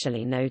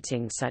 especially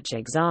noting such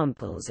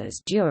examples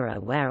as Dura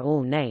where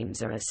all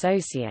names are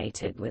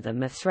associated with a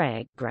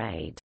Mithraic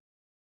grade.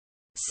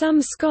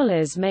 Some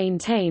scholars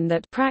maintain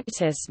that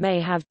practice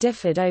may have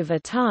differed over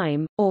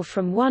time, or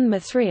from one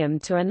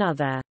Mithraeum to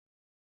another.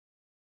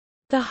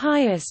 The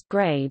highest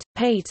grade,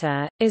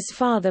 pater, is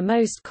far the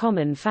most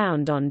common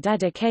found on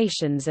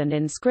dedications and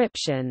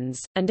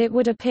inscriptions, and it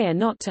would appear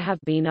not to have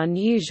been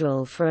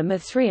unusual for a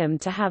Mithraeum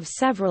to have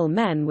several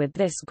men with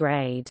this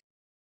grade.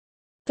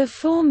 The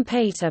form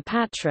pater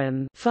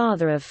patrum,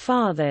 father of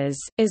fathers,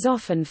 is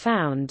often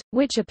found,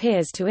 which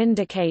appears to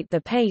indicate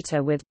the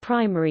pater with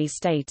primary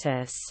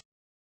status.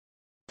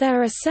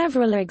 There are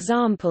several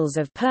examples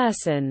of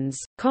persons,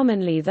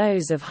 commonly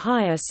those of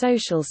higher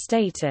social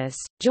status,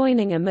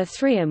 joining a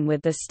Mithraeum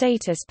with the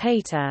status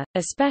pater,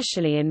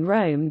 especially in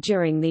Rome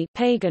during the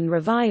pagan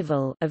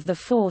revival of the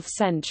 4th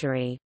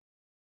century.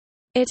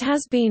 It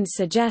has been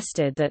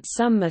suggested that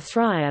some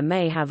Mithraea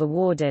may have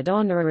awarded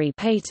honorary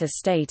pater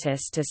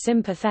status to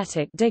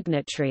sympathetic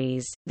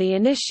dignitaries. The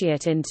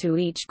initiate into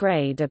each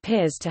grade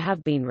appears to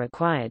have been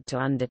required to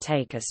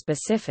undertake a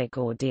specific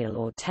ordeal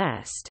or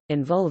test,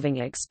 involving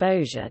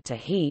exposure to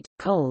heat,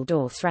 cold,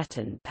 or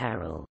threatened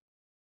peril.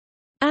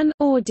 An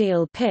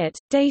ordeal pit,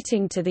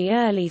 dating to the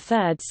early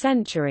 3rd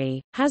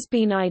century, has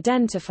been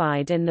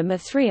identified in the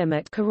Mithraeum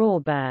at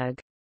Karorberg.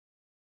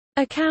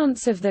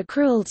 Accounts of the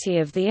cruelty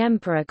of the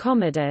Emperor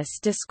Commodus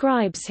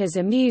describes his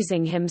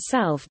amusing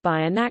himself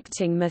by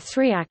enacting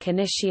Mithraic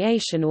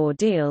initiation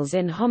ordeals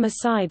in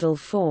homicidal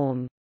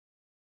form.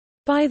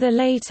 By the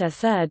later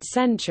 3rd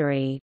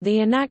century, the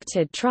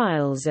enacted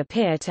trials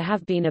appear to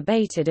have been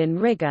abated in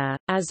rigor,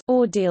 as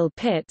ordeal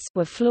pits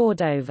were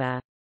floored over.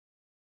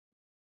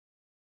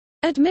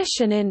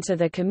 Admission into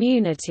the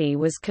community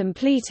was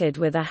completed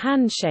with a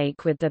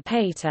handshake with the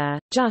pater,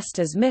 just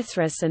as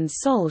Mithras and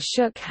Sol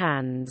shook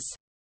hands.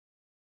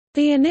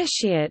 The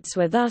initiates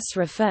were thus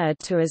referred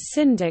to as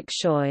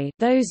syndictioi,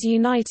 those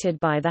united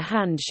by the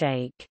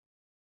handshake.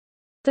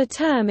 The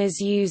term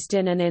is used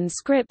in an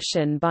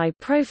inscription by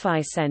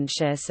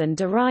Proficentius and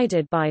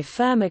derided by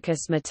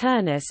Firmicus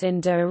Maternus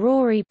in De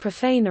Aurori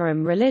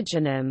Profanorum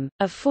Religionem,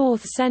 a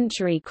 4th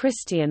century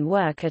Christian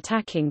work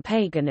attacking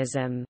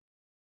paganism.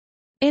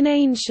 In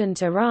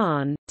ancient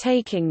Iran,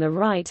 taking the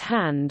right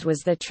hand was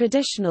the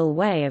traditional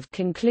way of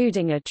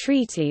concluding a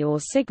treaty or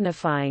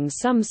signifying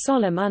some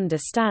solemn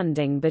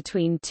understanding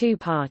between two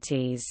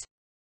parties.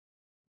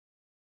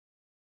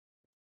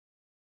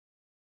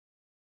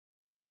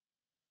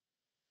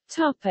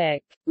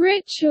 Topic: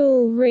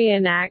 Ritual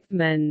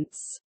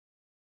reenactments.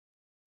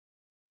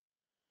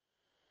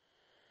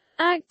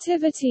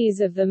 Activities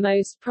of the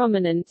most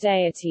prominent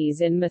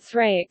deities in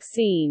Mithraic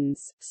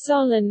scenes,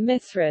 Sol and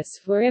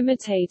Mithras, were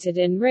imitated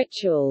in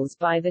rituals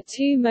by the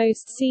 2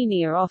 most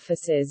senior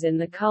officers in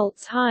the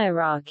cult's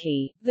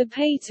hierarchy, the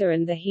pater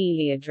and the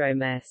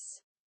heliodromus.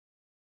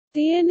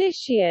 The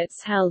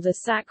initiates held a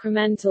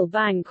sacramental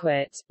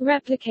banquet,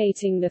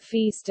 replicating the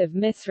feast of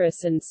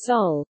Mithras and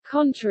Sol.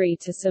 Contrary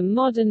to some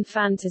modern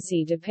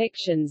fantasy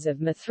depictions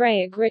of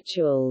Mithraic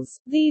rituals,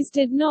 these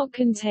did not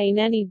contain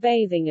any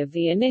bathing of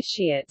the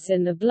initiates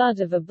in the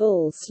blood of a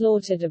bull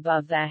slaughtered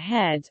above their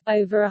head,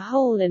 over a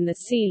hole in the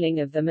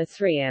ceiling of the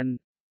Mithraeum.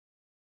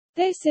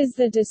 This is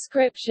the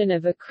description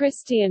of a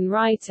Christian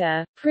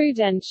writer,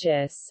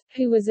 Prudentius,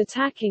 who was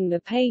attacking the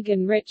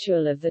pagan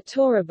ritual of the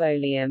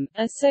Taurobolium,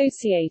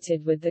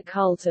 associated with the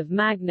cult of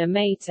Magna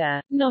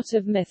Mater, not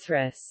of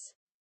Mithras.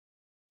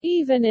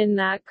 Even in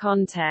that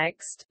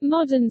context,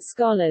 modern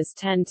scholars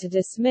tend to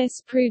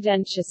dismiss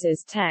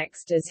Prudentius's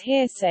text as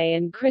hearsay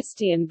and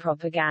Christian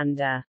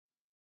propaganda.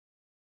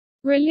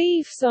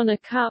 Reliefs on a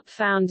cup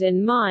found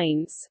in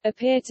Mainz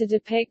appear to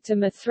depict a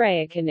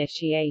Mithraic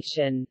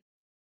initiation.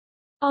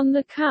 On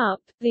the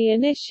cup, the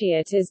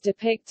initiate is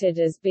depicted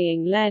as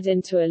being led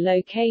into a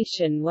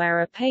location where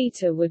a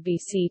pater would be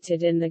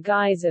seated in the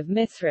guise of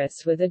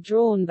Mithras with a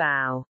drawn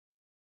bow.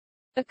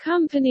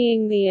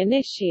 Accompanying the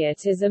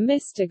initiate is a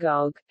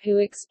mystagogue, who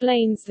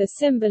explains the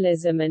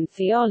symbolism and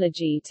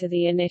theology to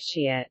the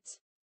initiate.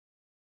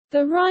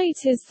 The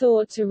rite is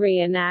thought to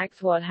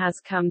reenact what has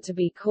come to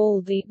be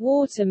called the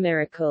water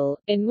miracle,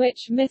 in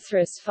which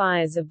Mithras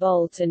fires a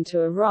bolt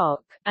into a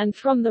rock, and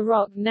from the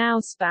rock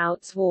now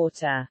spouts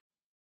water.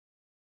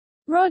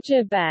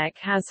 Roger Beck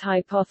has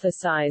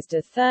hypothesized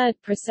a third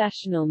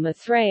processional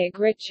Mithraic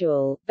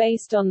ritual,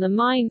 based on the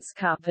Mainz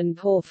cup and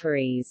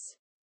porphyries.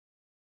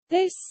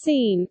 This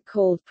scene,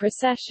 called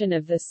Procession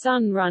of the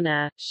Sun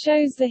Runner,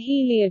 shows the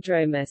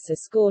heliodromus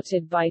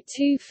escorted by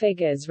two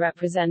figures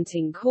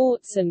representing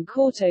courts and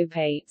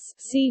courtopates,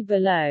 see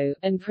below,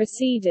 and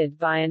preceded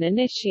by an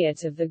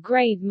initiate of the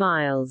grade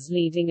miles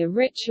leading a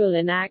ritual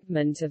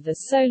enactment of the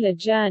solar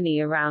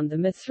journey around the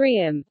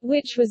Mithraeum,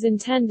 which was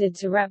intended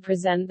to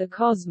represent the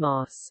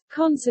cosmos.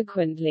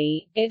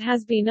 Consequently, it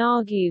has been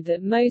argued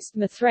that most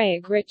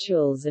Mithraic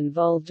rituals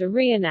involved a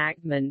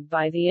reenactment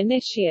by the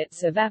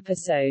initiates of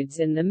episodes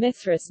in the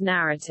Mithras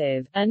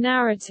narrative, a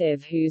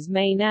narrative whose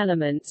main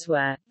elements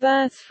were,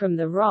 birth from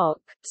the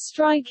rock,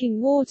 striking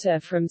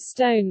water from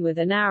stone with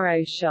an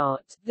arrow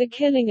shot, the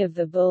killing of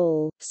the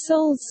bull,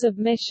 soul's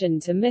submission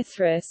to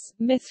Mithras,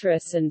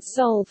 Mithras and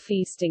soul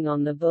feasting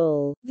on the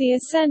bull, the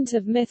ascent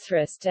of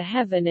Mithras to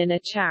heaven in a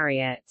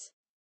chariot.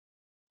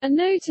 A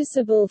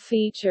noticeable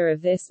feature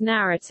of this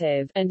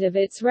narrative, and of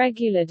its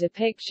regular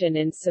depiction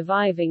in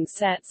surviving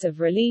sets of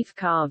relief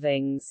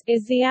carvings,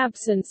 is the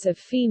absence of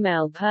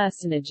female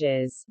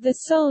personages, the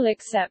sole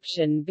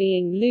exception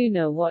being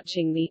Luna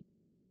watching the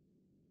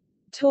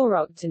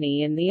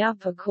tauroctony in the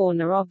upper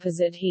corner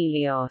opposite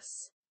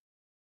Helios.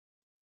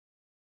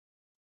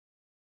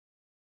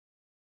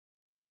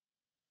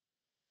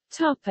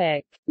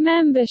 Topic: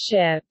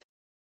 Membership.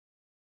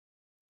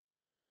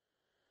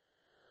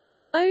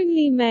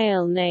 Only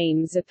male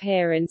names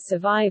appear in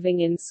surviving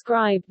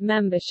inscribed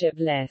membership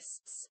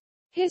lists.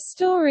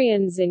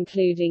 Historians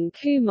including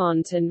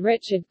Cumont and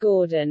Richard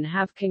Gordon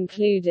have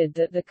concluded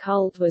that the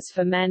cult was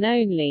for men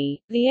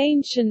only. The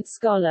ancient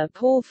scholar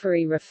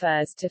Porphyry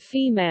refers to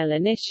female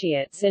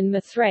initiates in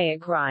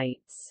Mithraic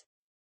rites.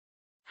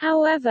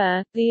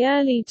 However, the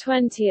early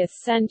 20th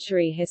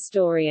century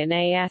historian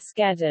A.S.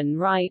 Geddon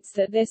writes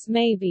that this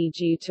may be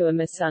due to a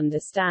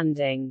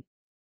misunderstanding.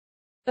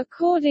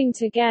 According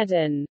to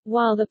Geddon,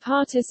 while the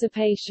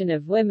participation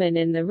of women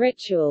in the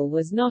ritual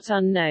was not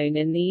unknown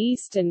in the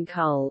Eastern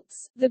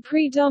cults, the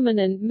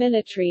predominant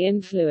military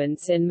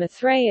influence in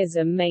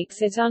Mithraism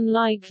makes it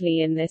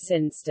unlikely in this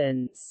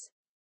instance.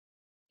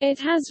 It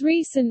has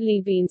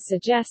recently been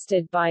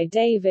suggested by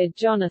David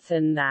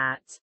Jonathan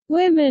that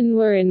women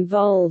were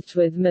involved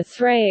with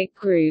Mithraic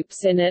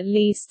groups in at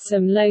least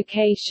some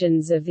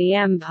locations of the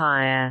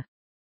empire.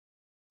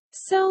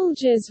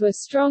 Soldiers were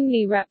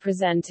strongly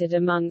represented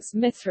amongst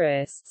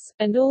Mithraists,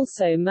 and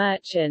also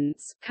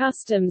merchants,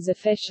 customs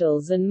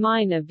officials and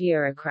minor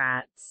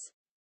bureaucrats.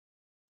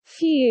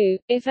 Few,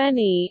 if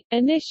any,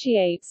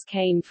 initiates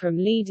came from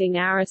leading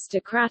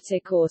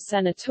aristocratic or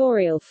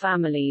senatorial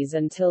families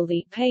until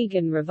the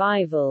pagan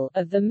revival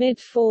of the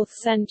mid-4th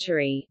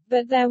century,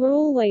 but there were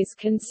always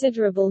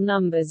considerable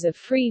numbers of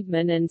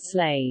freedmen and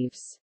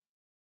slaves.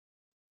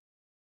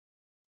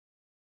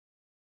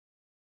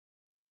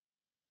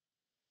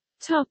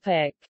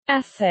 Topic: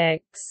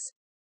 Ethics.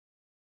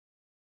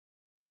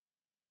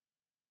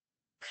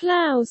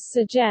 Klaus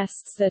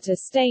suggests that a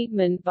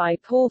statement by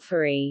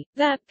Porphyry,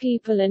 that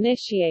people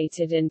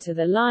initiated into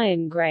the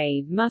lion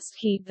grade must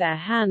keep their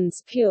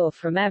hands pure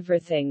from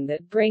everything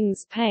that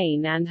brings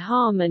pain and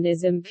harm and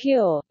is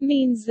impure,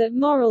 means that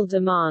moral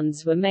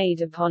demands were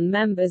made upon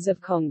members of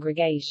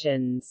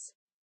congregations.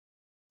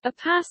 A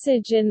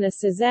passage in the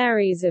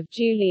Caesares of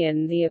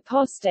Julian the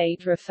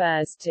Apostate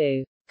refers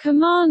to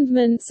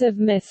commandments of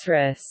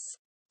Mithras.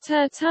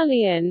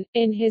 Tertullian,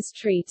 in his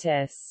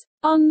treatise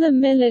on the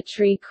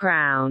military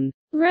crown,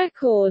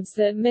 records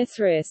that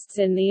Mithraists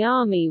in the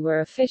army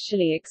were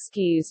officially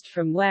excused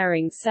from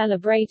wearing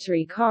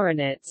celebratory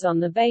coronets on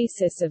the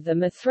basis of the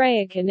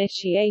Mithraic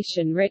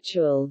initiation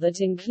ritual that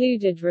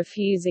included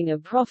refusing a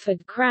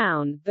proffered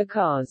crown,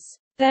 because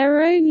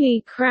their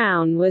only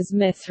crown was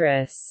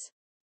Mithras.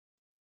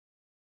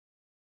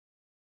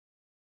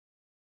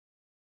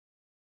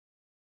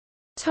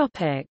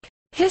 Topic: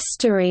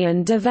 History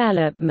and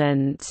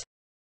development.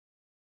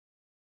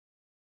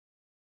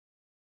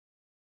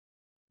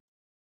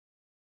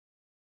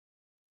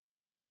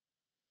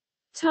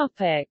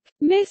 Topic: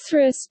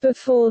 Mithras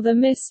before the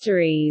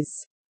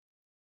mysteries.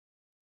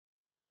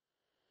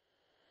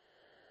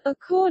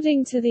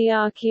 According to the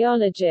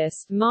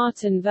archaeologist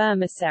Martin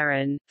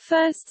Vermaseren,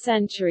 1st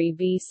century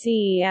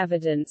BCE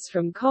evidence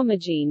from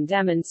Commagene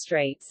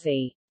demonstrates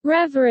the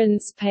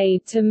reverence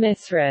paid to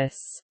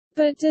Mithras,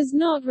 but does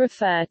not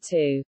refer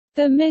to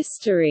the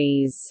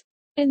mysteries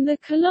In the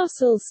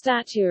colossal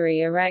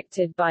statuary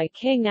erected by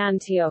King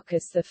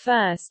Antiochus I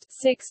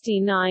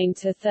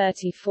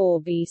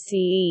 (69–34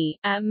 BCE)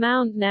 at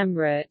Mount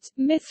Nemrut,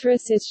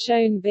 Mithras is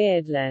shown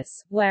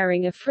beardless,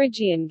 wearing a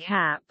Phrygian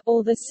cap,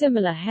 or the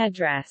similar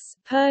headdress,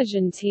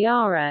 Persian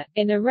tiara,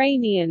 in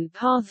Iranian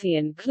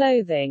Parthian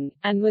clothing,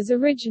 and was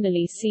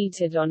originally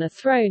seated on a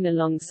throne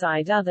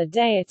alongside other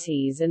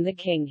deities and the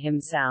king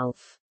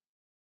himself.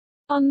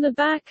 On the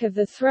back of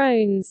the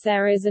thrones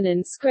there is an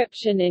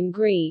inscription in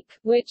Greek,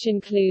 which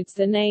includes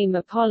the name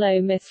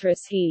Apollo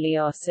Mithras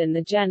Helios in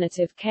the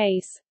genitive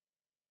case.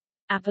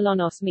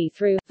 Apollonos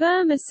Mithrou.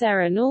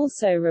 Vermaseren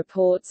also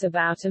reports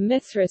about a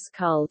Mithras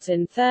cult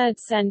in 3rd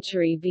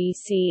century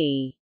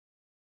BCE.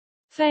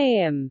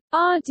 Fayum.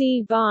 R.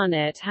 D.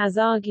 Barnett has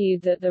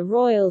argued that the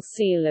royal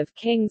seal of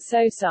King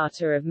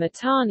Sosata of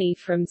Mitanni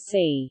from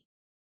c.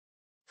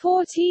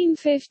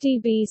 1450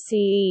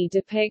 BCE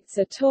depicts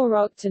a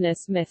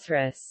tauroctonous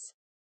Mithras.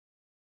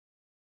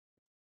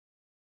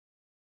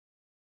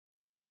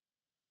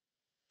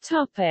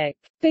 Topic: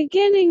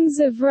 Beginnings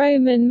of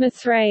Roman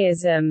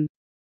Mithraism.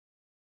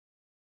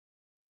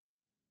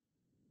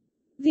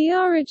 The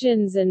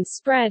origins and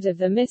spread of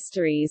the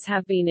mysteries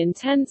have been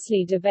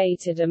intensely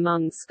debated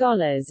among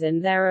scholars,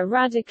 and there are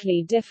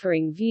radically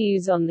differing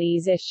views on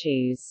these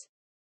issues.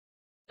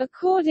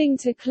 According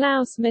to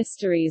Claus,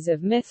 mysteries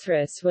of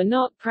Mithras were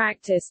not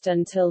practiced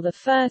until the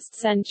 1st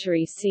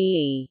century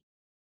CE.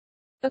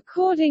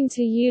 According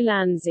to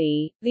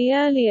Ulansey, the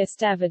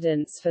earliest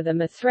evidence for the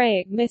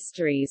Mithraic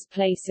mysteries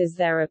places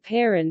their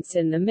appearance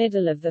in the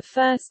middle of the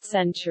 1st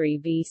century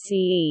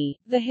BCE.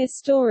 The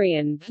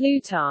historian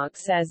Plutarch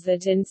says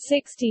that in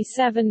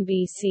 67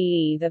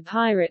 BCE the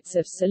pirates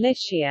of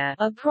Cilicia,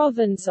 a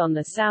province on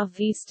the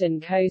southeastern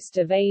coast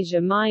of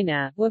Asia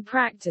Minor, were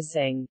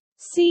practicing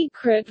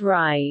secret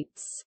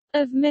rites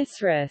of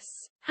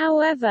Mithras.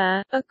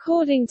 However,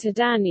 according to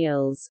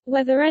Daniels,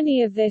 whether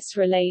any of this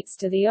relates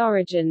to the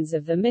origins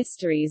of the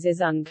mysteries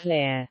is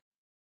unclear.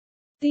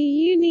 The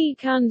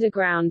unique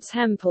underground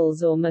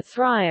temples or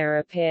Mithraea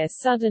appear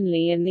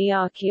suddenly in the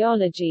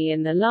archaeology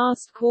in the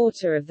last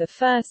quarter of the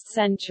 1st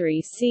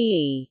century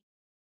CE.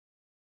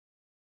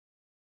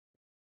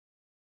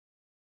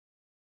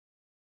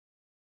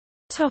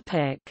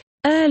 Topic: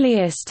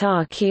 Earliest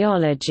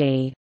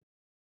archaeology.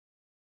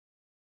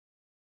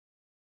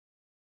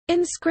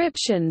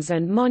 Inscriptions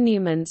and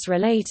monuments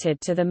related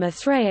to the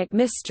Mithraic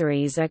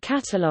mysteries are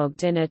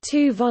catalogued in a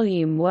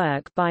 2-volume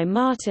work by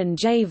Martin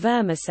J.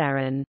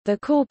 Vermaseren, the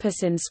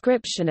Corpus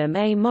Inscriptionum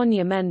a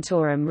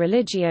Monumentorum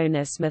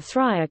Religionis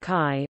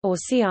Mithraicae, or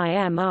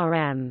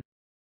CIMRM.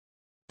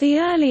 The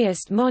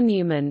earliest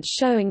monument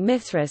showing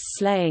Mithras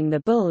slaying the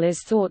bull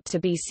is thought to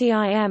be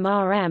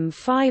CIMRM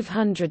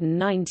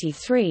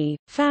 593,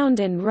 found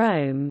in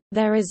Rome.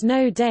 There is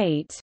no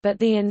date, but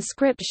the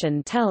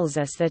inscription tells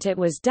us that it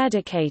was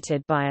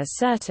dedicated by a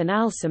certain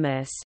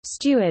Alcimus,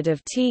 steward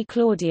of T.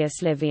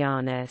 Claudius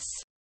Livianus.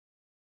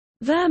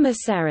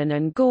 Vermaseren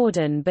and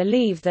Gordon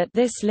believe that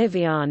this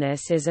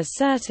Livianus is a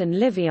certain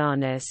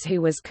Livianus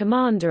who was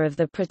commander of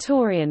the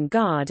Praetorian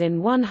Guard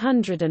in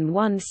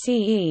 101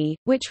 CE,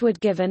 which would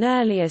give an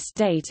earliest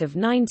date of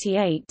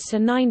 98 to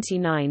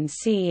 99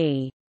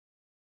 CE.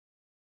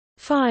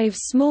 5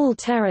 small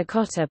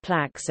terracotta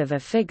plaques of a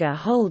figure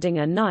holding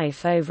a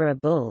knife over a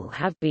bull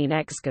have been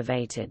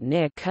excavated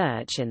near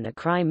Kerch in the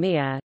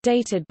Crimea,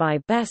 dated by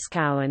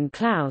Beskow and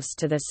Claus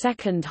to the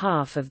second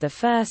half of the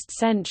 1st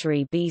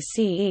century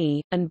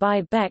BCE, and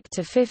by Beck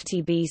to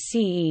 50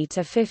 BCE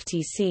to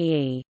 50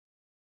 CE.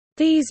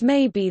 These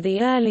may be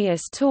the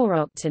earliest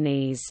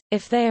tauroctonies,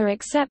 if they are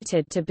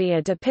accepted to be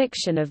a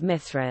depiction of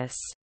Mithras.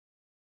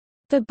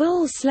 The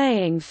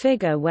bull-slaying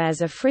figure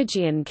wears a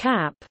Phrygian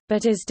cap,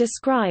 but is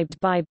described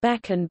by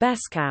Beck and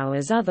Beskow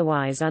as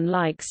otherwise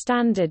unlike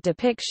standard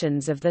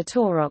depictions of the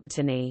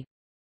tauroctony.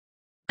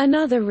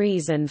 Another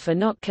reason for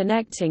not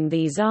connecting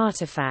these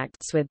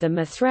artifacts with the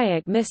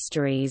Mithraic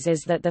mysteries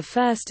is that the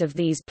first of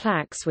these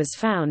plaques was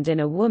found in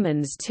a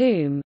woman's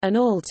tomb, an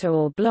altar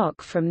or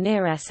block from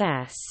near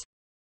SS.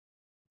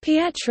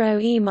 Pietro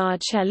e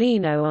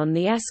Marcellino on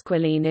the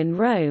Esquiline in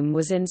Rome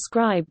was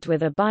inscribed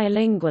with a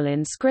bilingual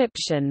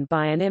inscription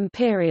by an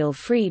imperial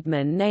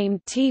freedman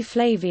named T.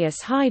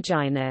 Flavius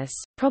Hyginus,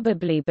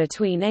 probably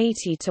between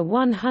 80 to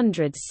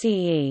 100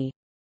 CE.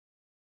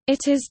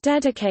 It is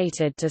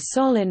dedicated to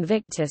Sol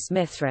Invictus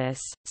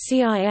Mithras.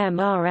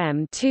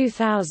 CIMRM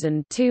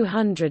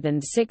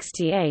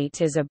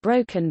 2268 is a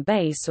broken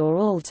base or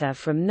altar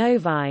from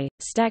Novae,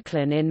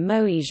 Steklen in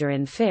Moesia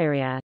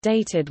Inferior,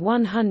 dated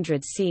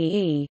 100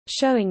 CE,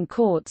 showing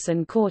quartz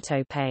and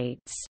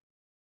quartopates.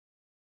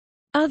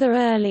 Other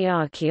early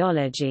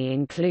archaeology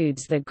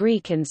includes the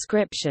Greek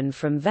inscription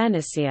from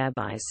Venetia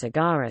by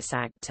Sagaris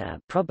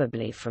Acta,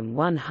 probably from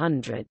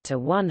 100 to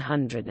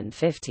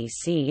 150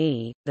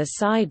 CE, the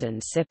Sidon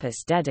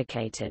Sippus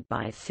dedicated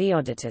by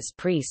Theodotus,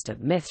 priest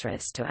of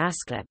Mithras, to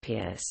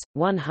Asclepius,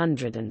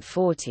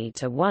 140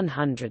 to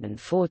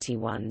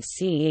 141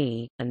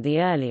 CE, and the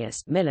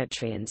earliest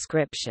military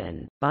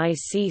inscription, by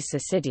C.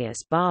 Cecidius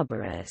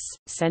Barbarus,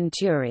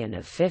 centurion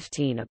of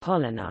 15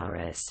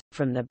 Apollinaris,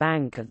 from the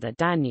bank of the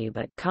Danube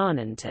at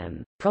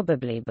Carnuntum,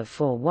 probably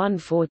before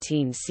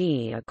 114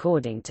 CE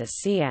according to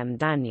C. M.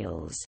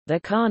 Daniels. The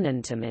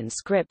Carnuntum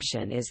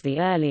inscription is the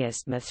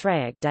earliest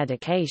Mithraic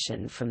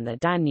dedication from the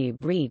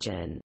Danube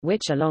region,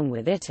 which along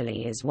with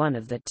Italy is one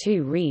of the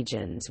two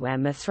regions where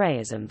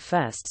Mithraism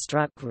first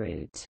struck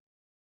root.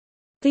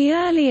 The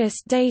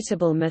earliest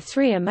datable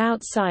Mithraeum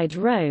outside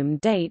Rome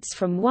dates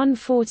from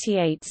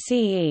 148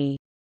 CE.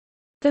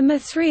 The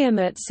Mithraeum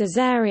at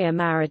Caesarea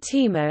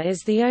Maritima is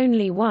the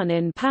only one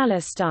in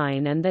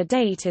Palestine and the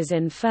date is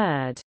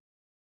inferred.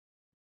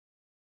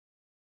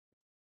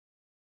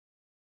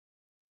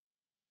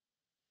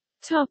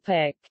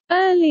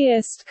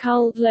 Earliest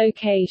cult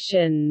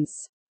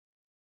locations.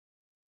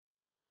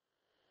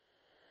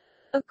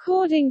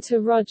 According to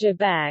Roger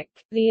Beck,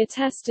 the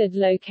attested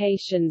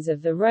locations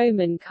of the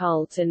Roman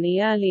cult in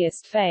the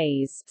earliest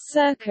phase,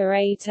 circa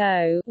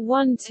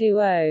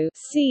 80–120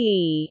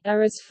 CE,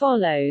 are as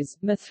follows: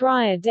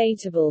 Mithraea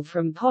datable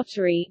from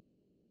pottery,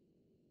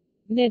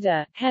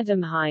 Nidda,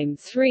 Hedemheim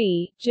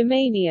 3,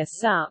 Germania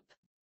Sup,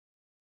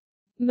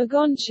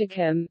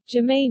 Magontiacum,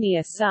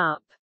 Germania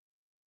Sup,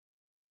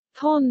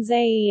 Pons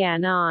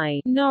Aeni,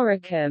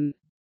 Noricum,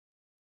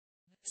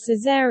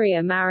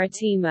 Caesarea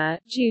Maritima,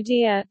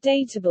 Judea,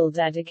 datable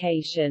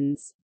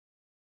dedications,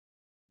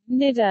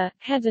 Nidda,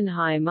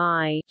 Hedenheim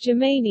I,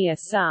 Germania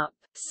Sup,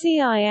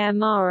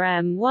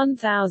 CIMRM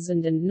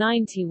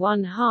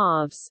 1091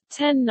 halves,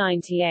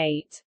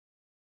 1098,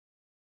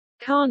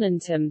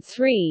 Carnuntum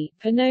 3,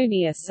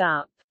 Pannonia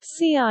Sup,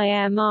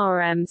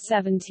 CIMRM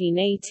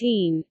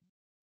 1718,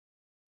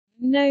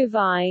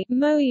 Novae,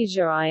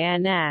 Moesia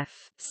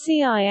INF,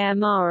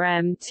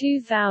 CIMRM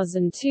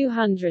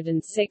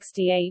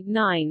 2268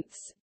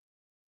 ninths,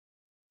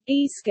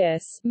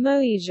 Iscus,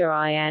 Moesia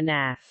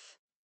INF,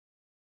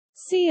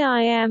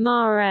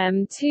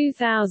 CIMRM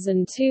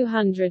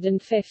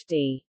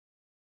 2250,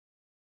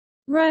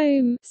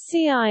 Rome,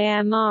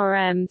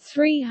 CIMRM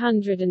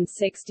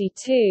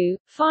 362,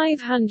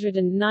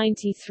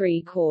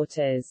 593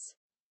 quarters.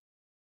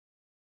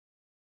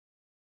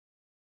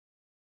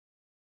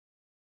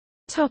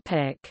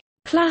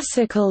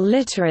 Classical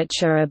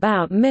literature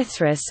about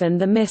Mithras and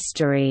the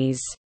Mysteries.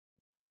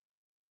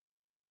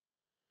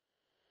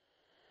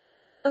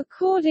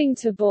 According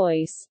to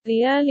Boyce,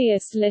 the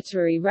earliest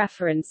literary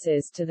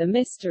references to the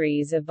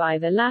Mysteries are by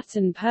the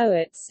Latin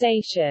poet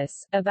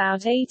Statius,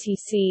 about 80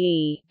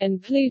 CE,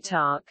 and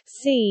Plutarch,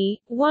 c.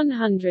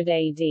 100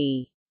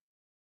 AD.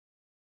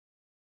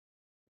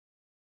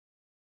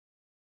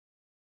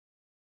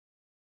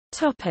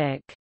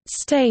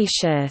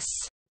 Statius.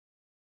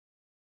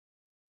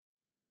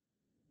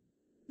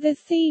 The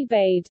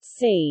Thebaid,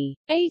 c.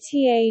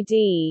 80 AD,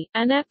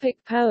 an epic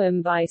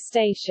poem by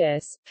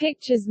Statius,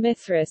 pictures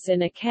Mithras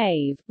in a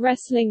cave,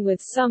 wrestling with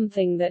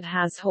something that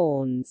has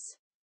horns.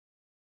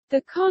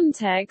 The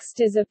context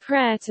is a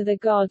prayer to the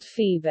god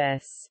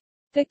Phoebus.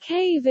 The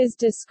cave is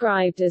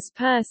described as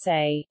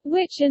Perse,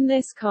 which in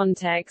this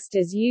context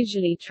is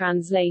usually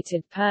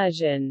translated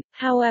Persian.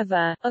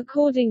 However,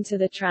 according to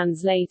the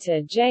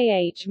translator J.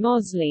 H.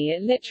 Mosley,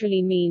 it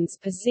literally means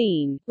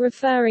Persine,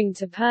 referring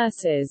to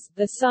Perses,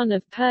 the son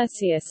of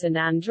Perseus and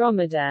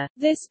Andromeda,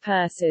 this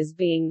Perses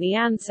being the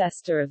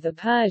ancestor of the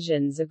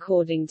Persians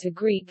according to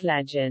Greek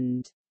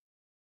legend.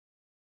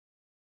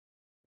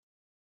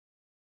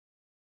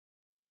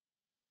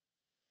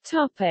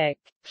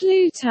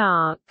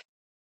 Plutarch.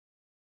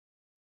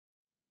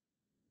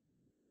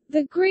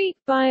 The Greek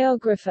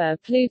biographer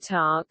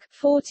Plutarch,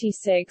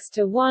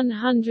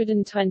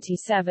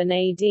 46–127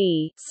 AD,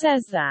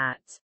 says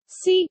that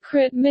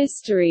secret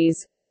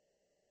mysteries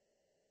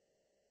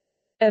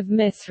of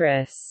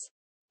Mithras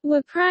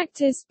were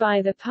practiced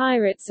by the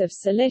pirates of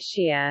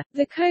Cilicia,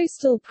 the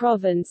coastal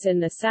province in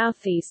the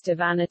southeast of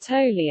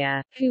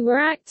Anatolia, who were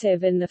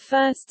active in the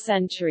 1st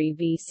century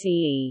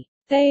BCE.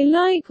 They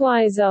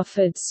likewise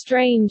offered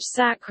strange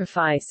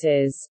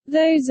sacrifices,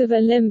 those of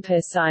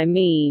Olympus I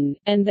mean,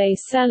 and they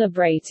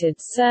celebrated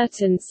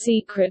certain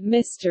secret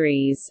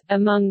mysteries,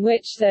 among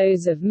which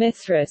those of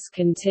Mithras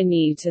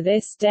continue to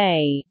this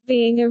day,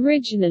 being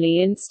originally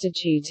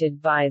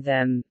instituted by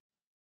them.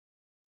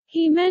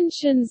 He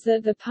mentions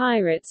that the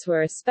pirates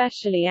were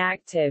especially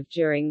active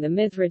during the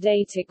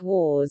Mithridatic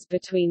Wars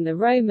between the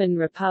Roman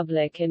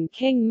Republic and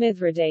King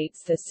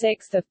Mithridates VI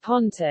of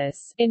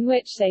Pontus, in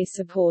which they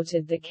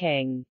supported the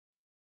king.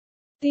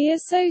 The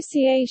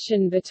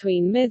association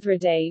between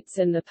Mithridates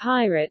and the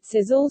pirates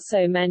is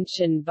also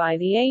mentioned by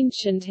the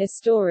ancient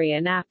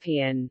historian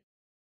Appian.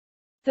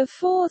 The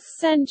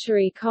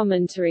 4th-century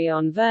commentary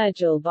on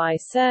Virgil by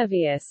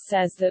Servius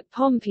says that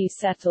Pompey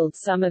settled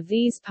some of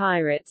these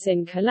pirates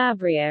in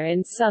Calabria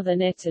in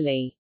southern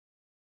Italy.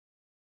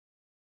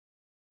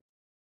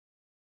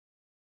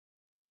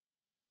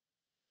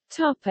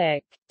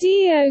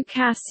 Dio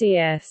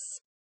Cassius.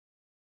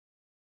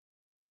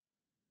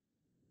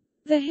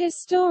 The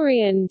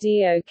historian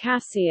Dio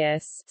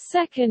Cassius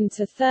 (2nd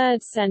to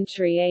 3rd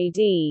century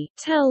AD)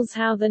 tells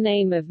how the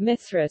name of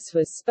Mithras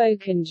was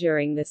spoken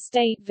during the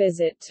state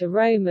visit to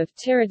Rome of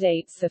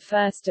Tiridates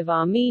I of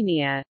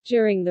Armenia,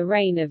 during the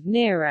reign of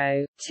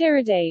Nero.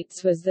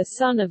 Tiridates was the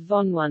son of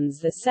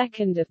Vonones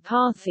II of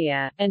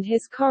Parthia, and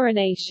his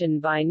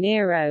coronation by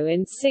Nero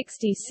in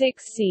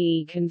 66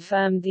 CE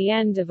confirmed the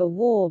end of a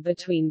war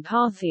between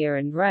Parthia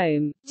and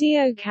Rome.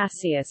 Dio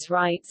Cassius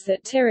writes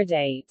that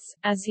Tiridates,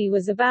 as he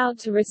was about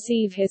to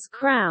receive his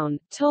crown,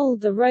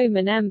 told the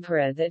Roman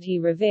emperor that he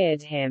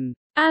revered him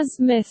as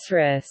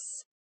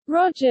Mithras.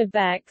 Roger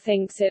Beck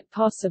thinks it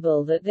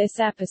possible that this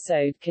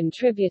episode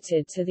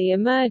contributed to the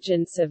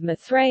emergence of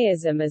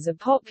Mithraism as a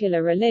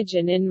popular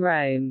religion in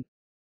Rome.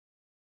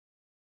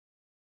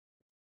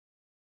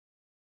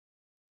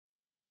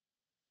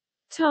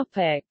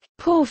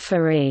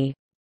 Porphyry.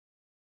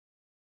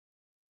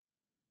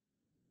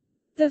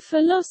 The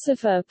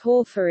philosopher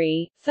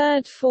Porphyry,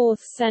 3rd–4th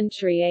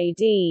century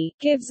AD,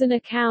 gives an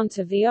account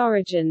of the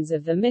origins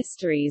of the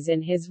mysteries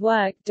in his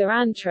work De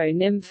Antro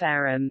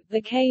Nympharum, The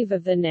Cave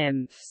of the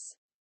Nymphs.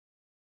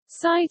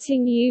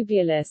 Citing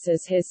Eubulus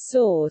as his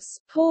source,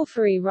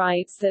 Porphyry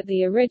writes that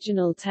the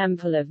original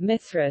temple of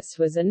Mithras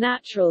was a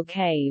natural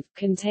cave,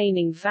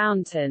 containing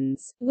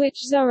fountains, which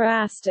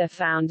Zoroaster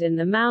found in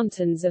the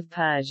mountains of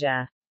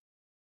Persia.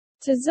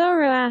 To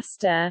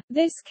Zoroaster,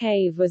 this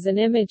cave was an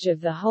image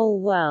of the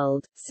whole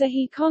world, so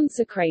he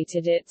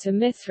consecrated it to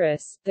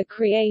Mithras, the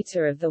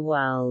creator of the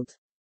world.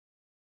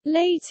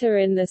 Later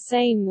in the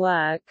same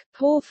work,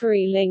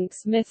 Porphyry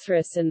links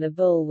Mithras and the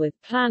bull with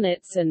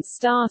planets and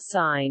star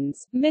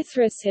signs.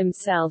 Mithras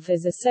himself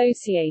is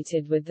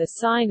associated with the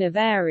sign of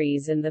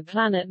Aries and the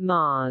planet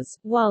Mars,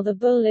 while the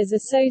bull is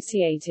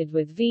associated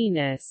with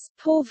Venus.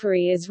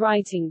 Porphyry is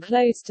writing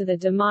close to the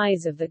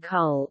demise of the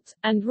cult,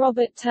 and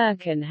Robert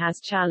Turcan has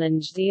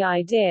challenged the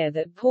idea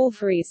that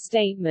Porphyry's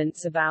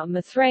statements about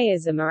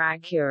Mithraism are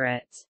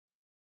accurate.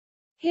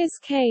 His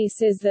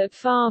case is that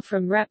far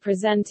from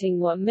representing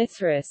what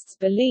Mithraists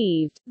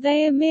believed,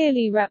 they are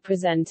merely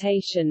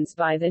representations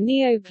by the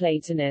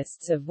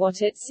Neoplatonists of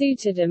what it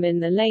suited them in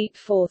the late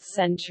 4th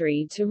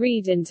century to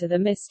read into the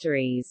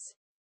mysteries.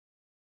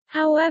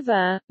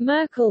 However,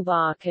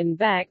 Merkelbach and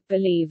Beck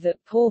believe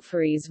that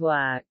Porphyry's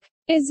work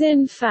is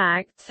in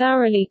fact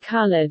thoroughly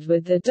colored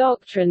with the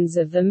doctrines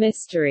of the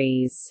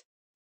mysteries.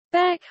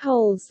 Beck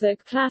holds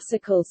that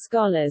classical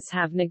scholars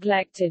have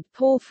neglected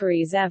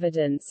Porphyry's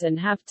evidence and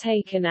have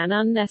taken an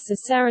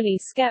unnecessarily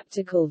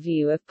skeptical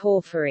view of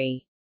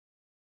Porphyry.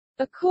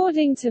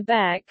 According to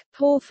Beck,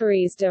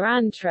 Porphyry's De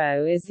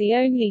Antro is the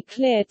only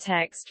clear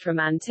text from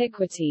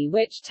antiquity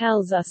which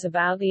tells us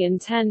about the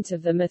intent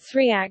of the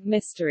Mithraeum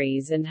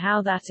mysteries and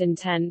how that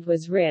intent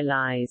was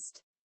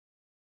realized.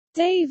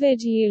 David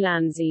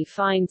Ulansey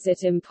finds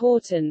it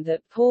important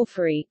that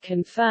Porphyry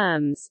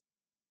confirms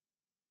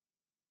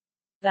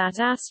that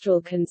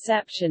astral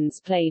conceptions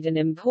played an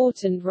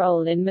important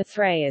role in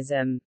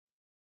Mithraism.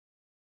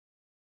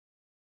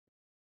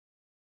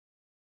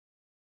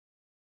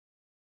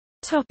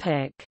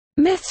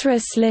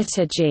 Mithras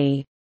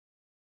Liturgy.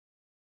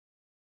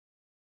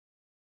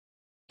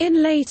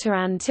 In later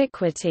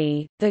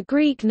antiquity, the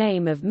Greek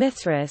name of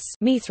Mithras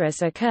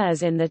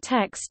occurs in the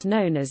text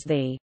known as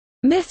the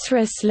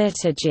Mithras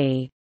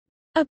Liturgy,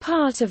 a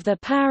part of the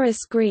Paris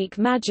Greek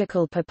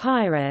magical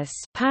papyrus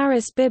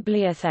Paris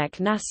Bibliothèque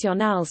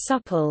Nationale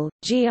Supple,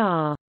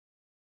 gr.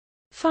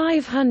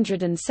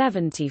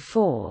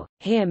 574.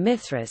 Here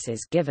Mithras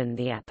is given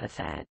the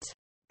epithet,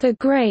 the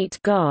great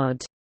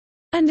god,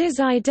 and is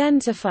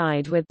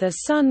identified with the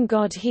sun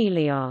god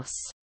Helios.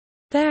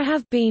 There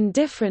have been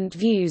different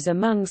views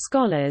among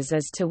scholars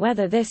as to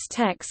whether this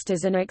text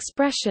is an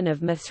expression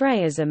of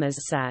Mithraism as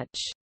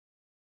such.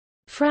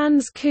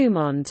 Franz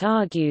Cumont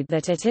argued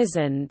that it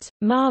isn't,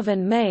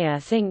 Marvin Mayer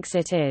thinks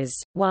it is,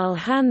 while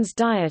Hans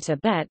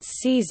Dieter Betz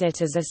sees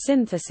it as a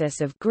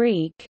synthesis of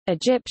Greek,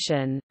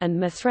 Egyptian, and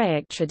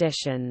Mithraic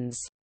traditions.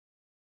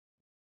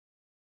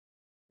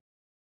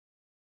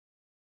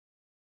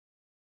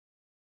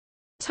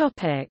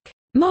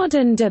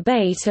 Modern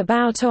debate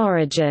about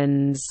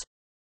origins.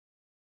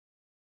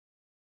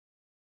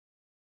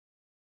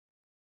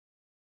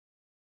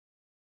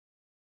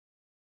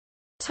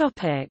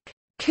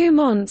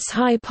 Cumont's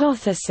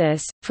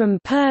hypothesis, from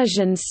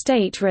Persian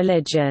state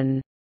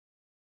religion.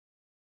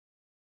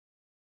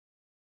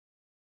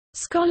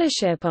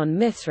 Scholarship on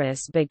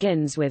Mithras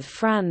begins with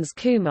Franz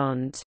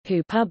Cumont,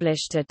 who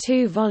published a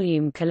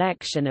 2-volume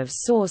collection of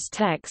source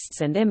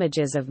texts and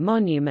images of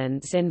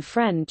monuments in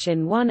French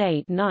in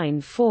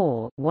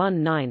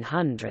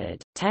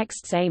 1894–1900,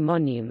 texts et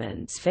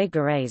monuments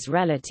figures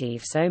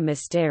relatifs aux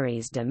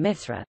mystères de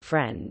Mithras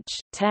French,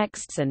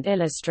 texts and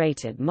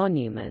illustrated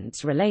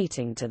monuments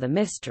relating to the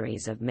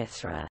mysteries of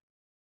Mithras.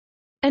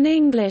 An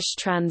English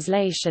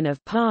translation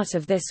of part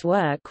of this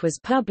work was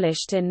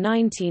published in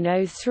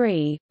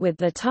 1903, with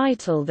the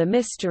title The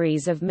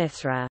Mysteries of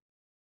Mithras.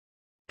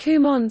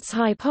 Cumont's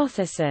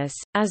hypothesis,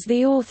 as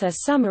the author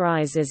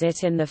summarizes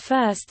it in the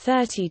first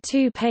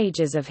 32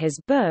 pages of his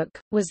book,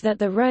 was that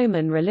the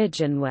Roman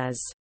religion was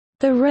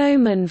the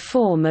Roman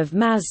form of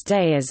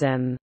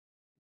Mazdaism,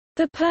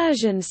 the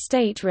Persian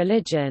state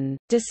religion,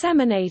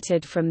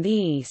 disseminated from the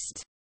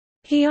East.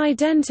 He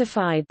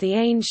identified the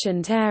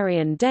ancient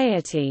Aryan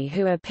deity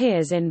who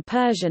appears in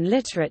Persian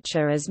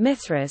literature as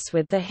Mithras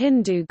with the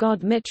Hindu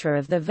god Mitra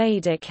of the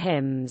Vedic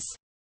hymns.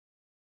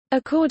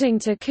 According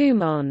to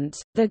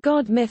Cumont, the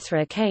god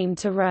Mithra came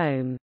to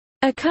Rome,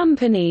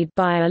 accompanied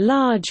by a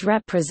large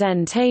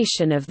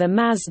representation of the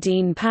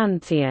Mazdine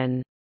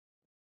pantheon.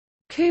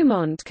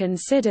 Cumont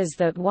considers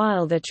that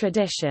while the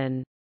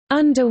tradition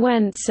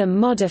underwent some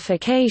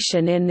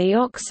modification in the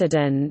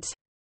Occident,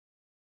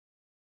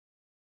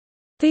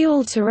 the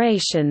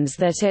alterations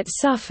that it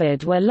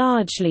suffered were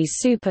largely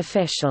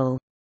superficial.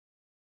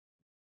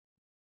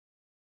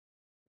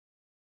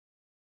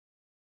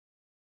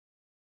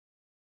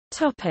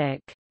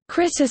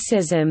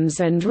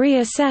 Criticisms and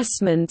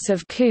reassessments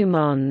of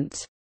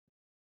Cumont.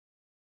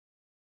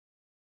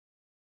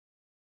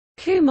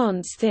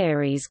 Cumont's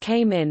theories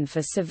came in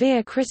for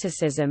severe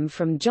criticism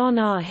from John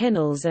R.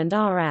 Hinels and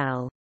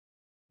R.L.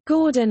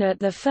 Gordon at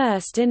the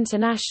First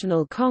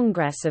International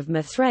Congress of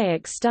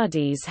Mithraic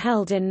Studies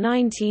held in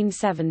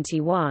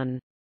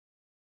 1971.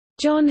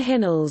 John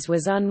Hinels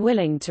was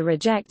unwilling to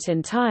reject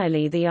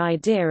entirely the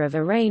idea of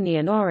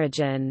Iranian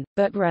origin,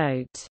 but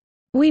wrote,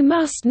 "We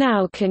must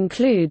now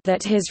conclude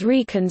that his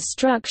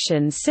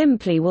reconstruction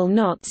simply will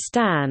not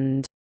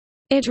stand.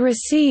 It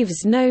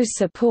receives no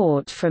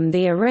support from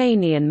the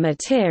Iranian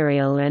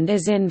material and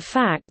is in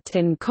fact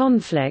in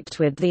conflict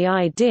with the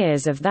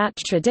ideas of that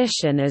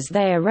tradition as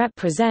they are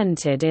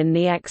represented in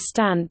the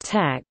extant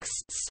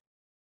texts.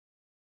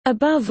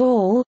 Above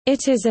all,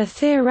 it is a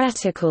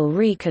theoretical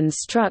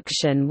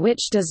reconstruction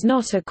which does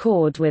not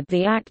accord with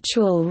the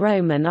actual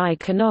Roman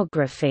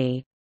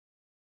iconography."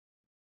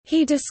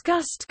 He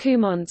discussed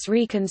Cumont's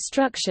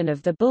reconstruction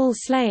of the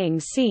bull-slaying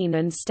scene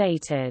and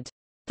stated,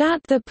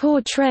 that the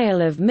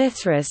portrayal of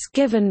Mithras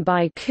given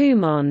by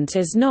Cumont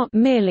is not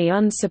merely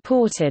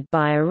unsupported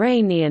by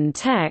Iranian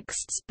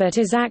texts but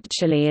is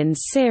actually in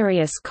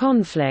serious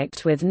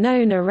conflict with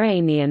known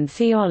Iranian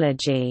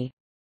theology.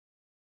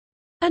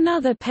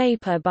 Another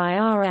paper by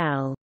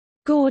R.L.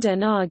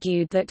 Gordon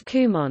argued that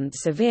Cumont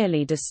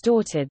severely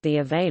distorted the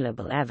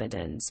available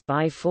evidence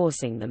by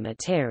forcing the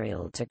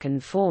material to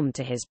conform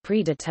to his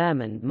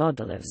predetermined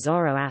model of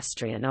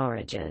Zoroastrian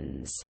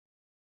origins.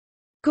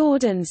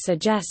 Gordon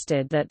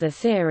suggested that the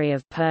theory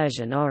of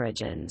Persian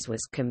origins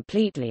was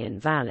completely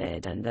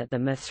invalid and that the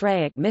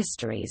Mithraic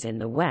mysteries in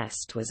the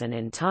West was an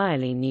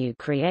entirely new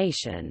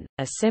creation.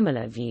 A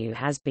similar view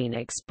has been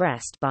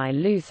expressed by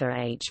Luther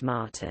H.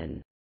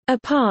 Martin.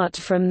 Apart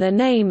from the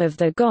name of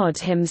the god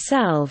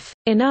himself,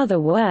 in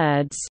other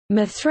words,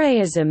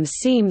 Mithraism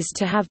seems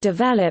to have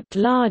developed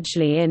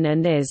largely in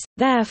and is,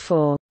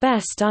 therefore,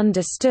 best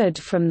understood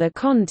from the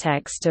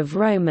context of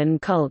Roman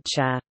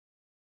culture.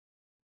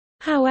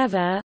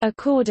 However,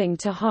 according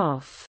to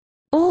Hoff,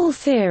 all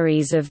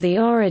theories of the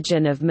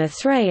origin of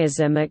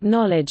Mithraism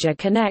acknowledge a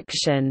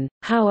connection,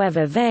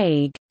 however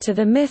vague, to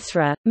the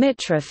Mithra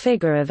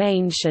figure of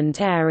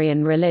ancient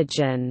Aryan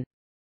religion.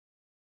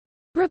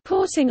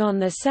 Reporting on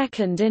the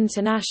Second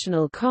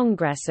International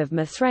Congress of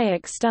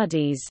Mithraic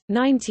Studies,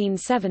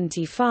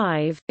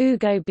 1975,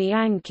 Ugo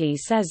Bianchi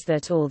says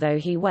that although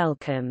he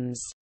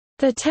welcomes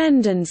the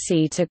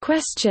tendency to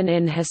question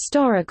in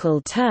historical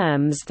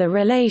terms the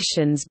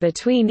relations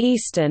between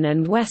Eastern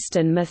and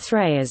Western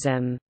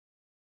Mithraism,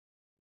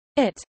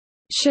 it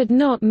should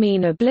not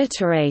mean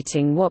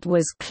obliterating what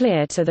was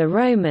clear to the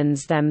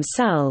Romans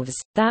themselves,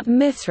 that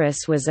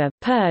Mithras was a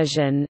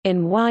Persian,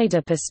 in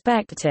wider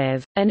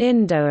perspective, an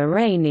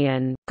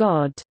Indo-Iranian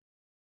god.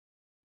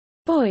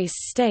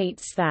 Boyce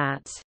states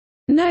that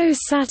no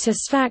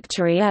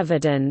satisfactory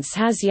evidence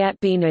has yet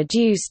been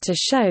adduced to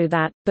show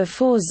that,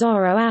 before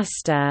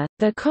Zoroaster,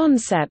 the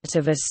concept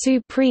of a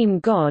supreme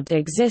god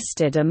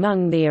existed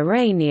among the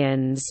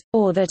Iranians,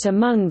 or that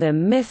among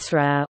them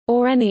Mithra,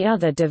 or any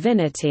other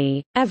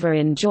divinity, ever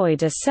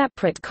enjoyed a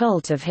separate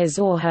cult of his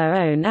or her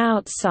own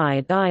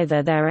outside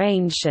either their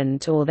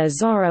ancient or their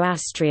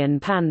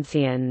Zoroastrian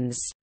pantheons.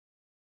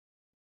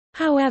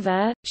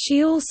 However,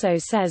 she also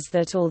says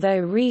that although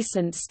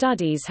recent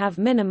studies have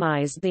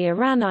minimized the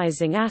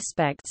Iranizing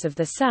aspects of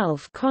the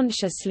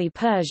self-consciously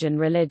Persian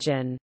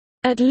religion,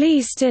 at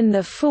least in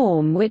the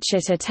form which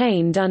it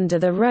attained under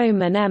the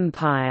Roman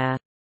Empire,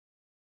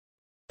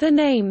 The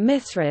name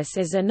Mithras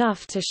is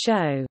enough to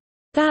show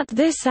that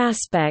this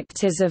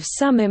aspect is of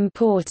some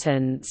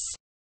importance.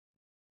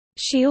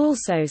 She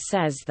also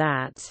says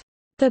that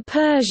the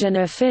Persian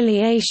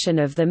affiliation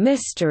of the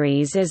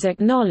mysteries is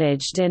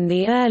acknowledged in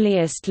the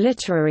earliest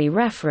literary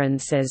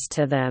references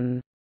to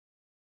them.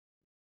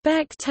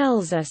 Beck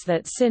tells us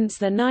that since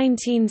the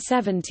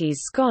 1970s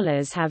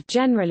scholars have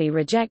generally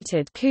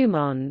rejected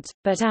Cumont,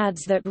 but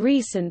adds that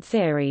recent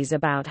theories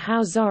about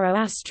how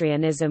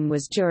Zoroastrianism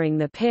was during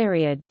the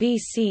period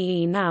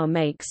BCE now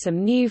make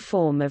some new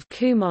form of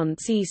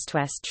Cumont's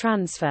east-west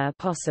transfer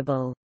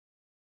possible.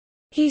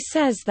 He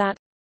says that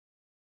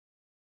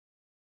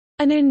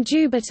an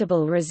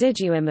indubitable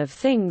residuum of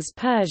things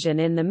Persian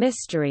in the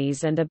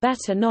mysteries and a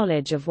better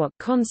knowledge of what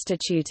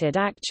constituted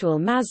actual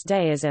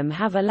Mazdaism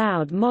have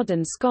allowed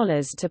modern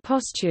scholars to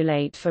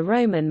postulate for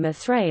Roman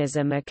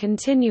Mithraism a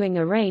continuing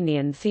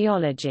Iranian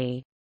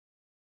theology.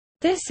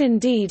 This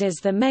indeed is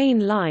the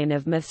main line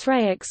of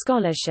Mithraic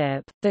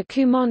scholarship, the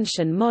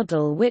Cumontian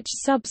model, which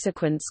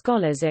subsequent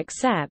scholars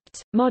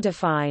accept,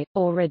 modify,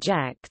 or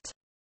reject.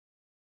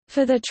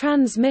 For the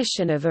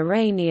transmission of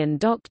Iranian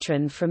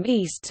doctrine from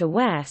east to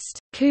west,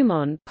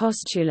 Cumont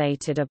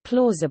postulated a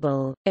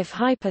plausible, if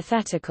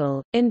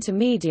hypothetical,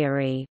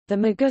 intermediary, the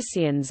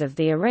Magusians of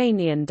the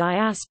Iranian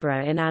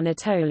diaspora in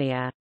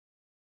Anatolia.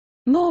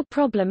 More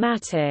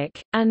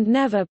problematic, and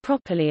never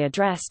properly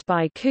addressed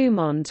by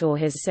Cumont or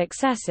his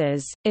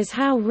successors, is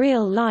how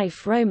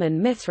real-life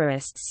Roman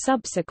Mithraists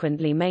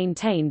subsequently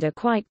maintained a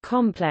quite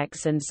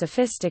complex and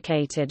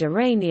sophisticated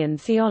Iranian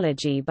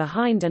theology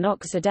behind an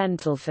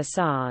Occidental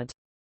facade.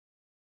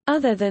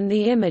 Other than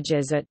the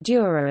images at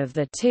Dura of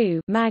the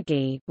two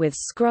Magi with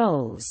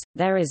scrolls,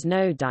 there is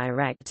no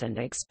direct and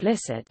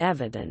explicit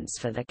evidence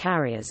for the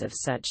carriers of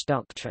such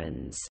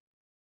doctrines.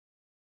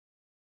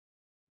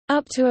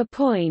 Up to a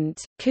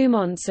point,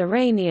 Cumont's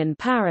Iranian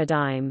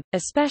paradigm,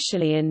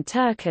 especially in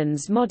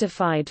Turcan's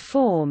modified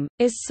form,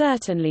 is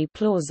certainly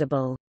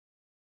plausible.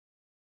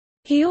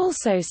 He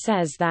also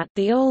says that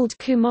the old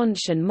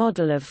Cumontian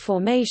model of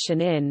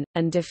formation in,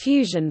 and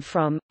diffusion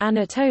from,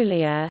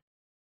 Anatolia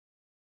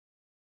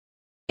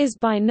is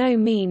by no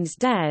means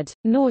dead,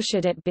 nor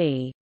should it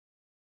be.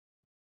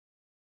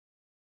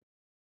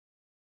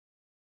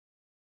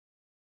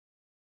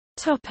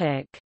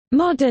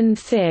 Modern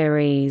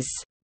theories.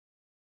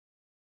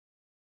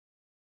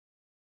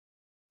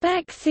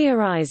 Beck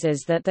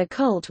theorizes that the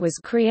cult was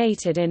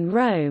created in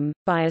Rome,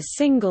 by a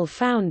single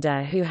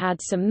founder who had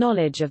some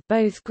knowledge of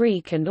both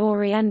Greek and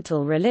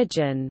Oriental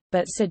religion,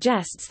 but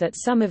suggests that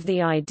some of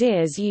the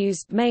ideas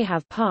used may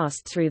have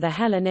passed through the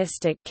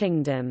Hellenistic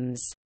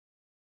kingdoms.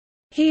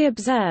 He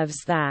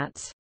observes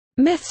that,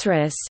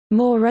 "Mithras,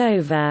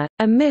 moreover,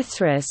 a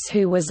Mithras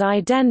who was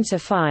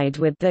identified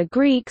with the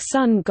Greek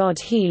sun god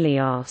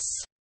Helios,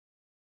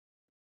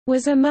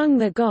 was among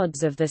the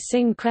gods of the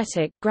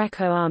syncretic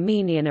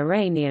Greco-Armenian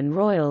Iranian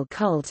royal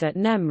cult at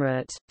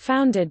Nemrut,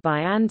 founded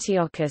by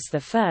Antiochus I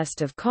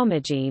of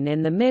Commagene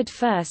in the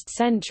mid-1st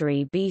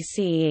century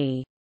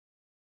BCE.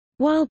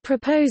 While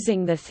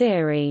proposing the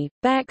theory,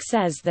 Beck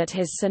says that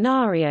his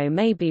scenario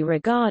may be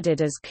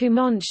regarded as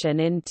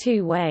Cumontian in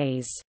two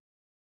ways.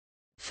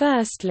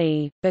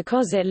 Firstly,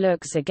 because it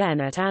looks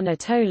again at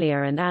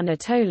Anatolia and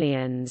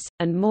Anatolians,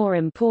 and more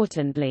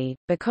importantly,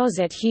 because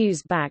it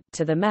hews back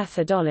to the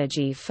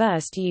methodology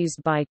first used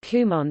by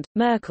Cumont.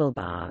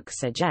 Merkelbach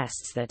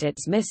suggests that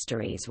its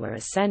mysteries were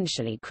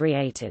essentially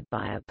created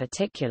by a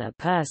particular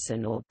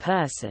person or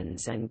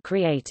persons and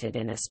created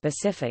in a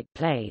specific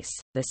place,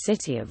 the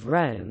city of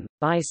Rome,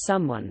 by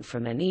someone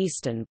from an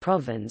eastern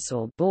province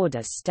or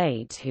border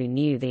state who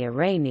knew the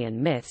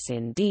Iranian myths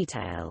in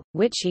detail,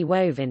 which he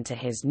wove into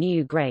his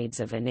new grades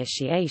of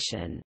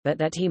initiation, but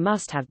that he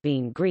must have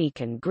been Greek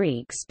and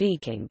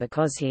Greek-speaking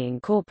because he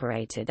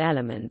incorporated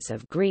elements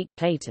of Greek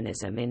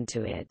Platonism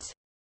into it.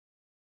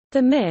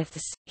 The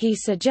myths, he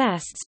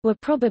suggests, were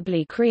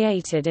probably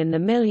created in the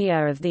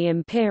milieu of the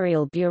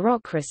imperial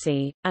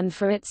bureaucracy, and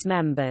for its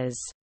members.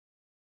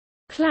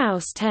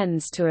 Klaus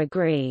tends to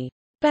agree.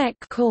 Beck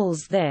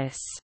calls this,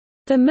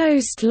 "the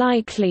most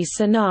likely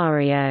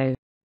scenario,"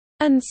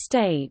 and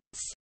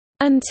states,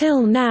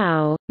 "Until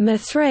now,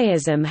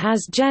 Mithraism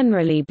has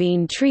generally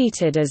been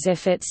treated as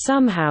if it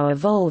somehow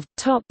evolved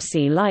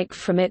Topsy-like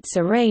from its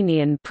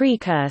Iranian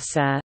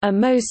precursor, a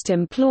most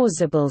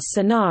implausible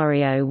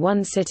scenario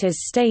once it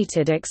is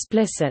stated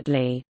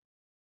explicitly."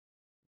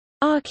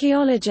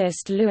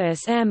 Archaeologist Louis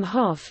M.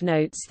 Hoff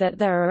notes that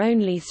there are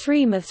only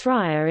 3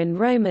 Mithraea in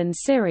Roman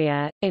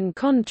Syria, in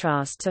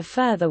contrast to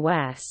further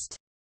west.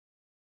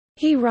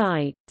 He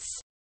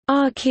writes,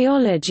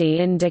 "Archaeology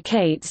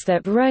indicates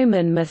that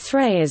Roman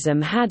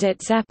Mithraism had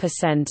its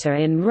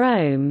epicenter in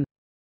Rome.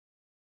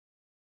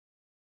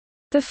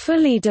 The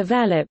fully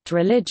developed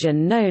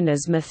religion known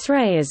as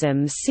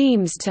Mithraism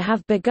seems to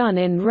have begun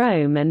in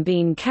Rome and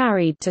been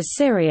carried to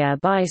Syria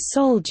by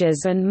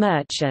soldiers and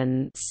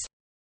merchants.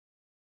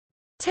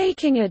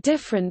 Taking a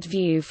different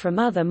view from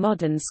other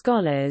modern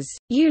scholars,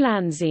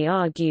 Ulansey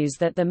argues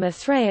that the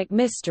Mithraic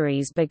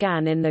mysteries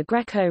began in the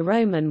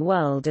Greco-Roman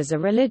world as a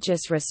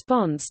religious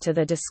response to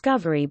the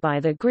discovery by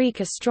the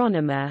Greek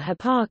astronomer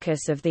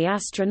Hipparchus of the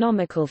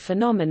astronomical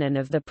phenomenon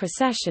of the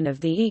precession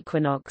of the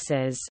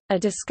equinoxes, a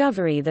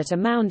discovery that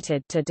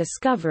amounted to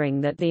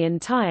discovering that the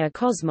entire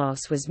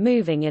cosmos was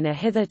moving in a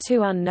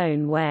hitherto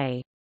unknown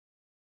way.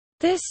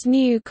 This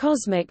new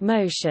cosmic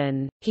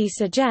motion, he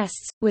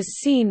suggests,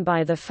 was seen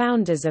by the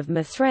founders of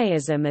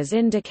Mithraism as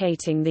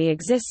indicating the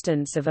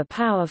existence of a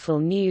powerful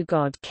new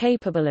god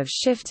capable of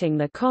shifting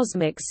the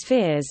cosmic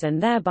spheres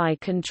and thereby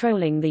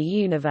controlling the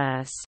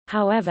universe.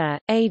 However,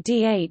 A.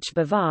 D. H.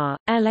 Bavar,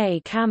 L. A.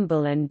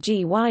 Campbell and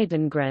G.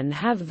 Weidengren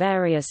have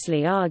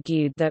variously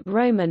argued that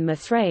Roman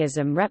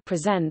Mithraism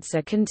represents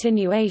a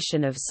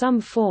continuation of some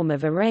form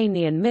of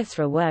Iranian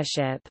Mithra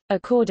worship.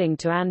 According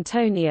to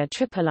Antonia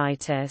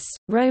Tripolitis,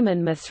 Roman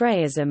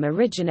Mithraism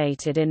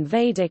originated in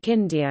Vedic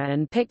India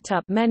and picked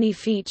up many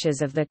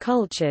features of the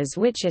cultures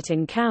which it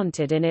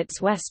encountered in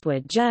its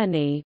westward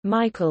journey.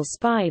 Michael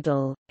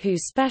Speidel, who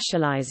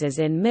specializes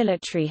in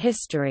military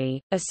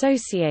history,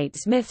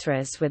 associates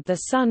Mithras with the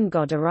sun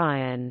god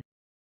Orion.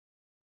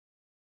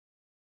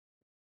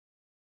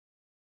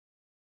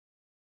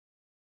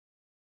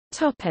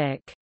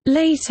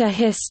 Later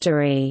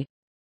history.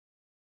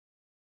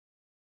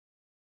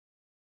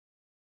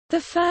 The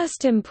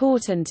first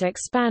important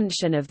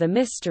expansion of the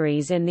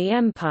mysteries in the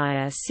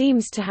empire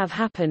seems to have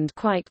happened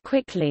quite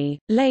quickly,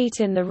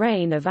 late in the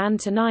reign of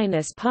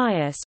Antoninus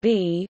Pius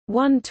b.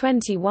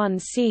 121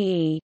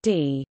 CE,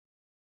 d.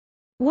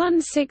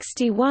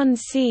 161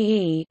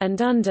 CE,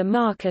 and under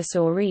Marcus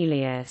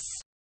Aurelius.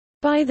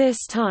 By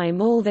this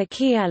time all the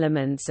key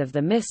elements of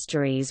the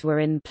mysteries were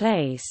in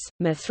place.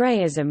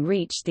 Mithraism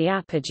reached the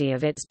apogee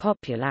of its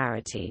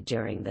popularity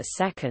during the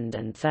 2nd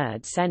and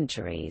 3rd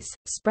centuries,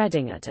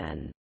 spreading at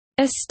an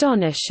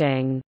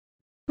astonishing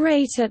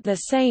rate at the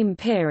same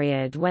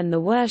period when the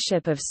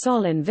worship of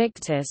Sol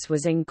Invictus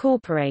was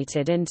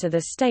incorporated into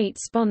the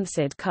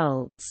state-sponsored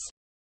cults.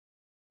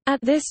 At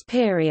this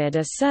period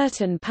a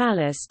certain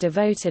Pallas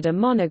devoted a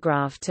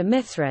monograph to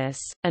Mithras,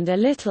 and a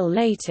little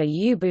later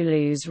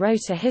Eubulus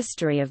wrote a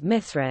history of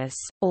Mithras,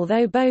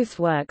 although both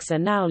works are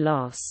now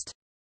lost.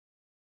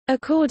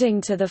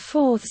 According to the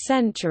 4th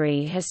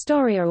century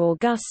Historia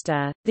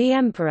Augusta, the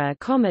emperor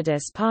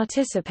Commodus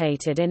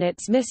participated in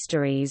its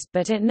mysteries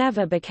but it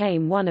never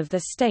became one of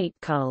the state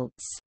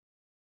cults.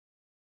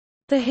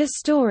 The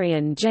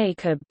historian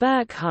Jacob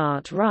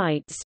Burckhardt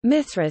writes,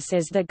 Mithras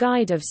is the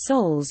guide of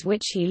souls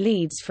which he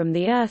leads from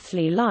the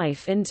earthly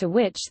life into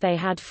which they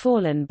had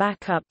fallen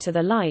back up to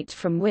the light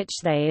from which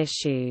they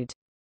issued.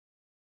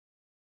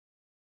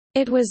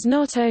 It was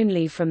not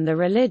only from the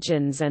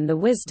religions and the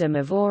wisdom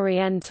of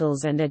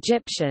Orientals and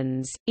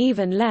Egyptians,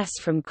 even less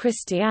from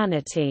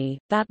Christianity,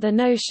 that the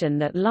notion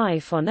that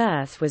life on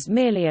earth was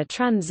merely a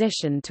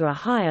transition to a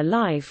higher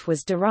life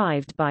was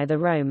derived by the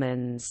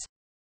Romans.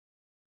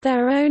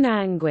 Their own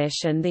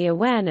anguish and the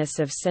awareness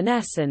of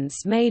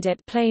senescence made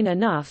it plain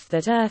enough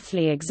that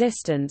earthly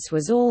existence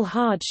was all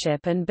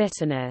hardship and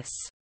bitterness.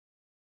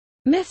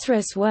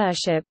 Mithras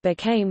worship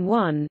became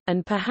one,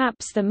 and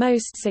perhaps the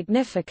most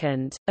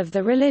significant, of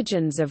the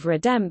religions of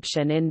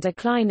redemption in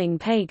declining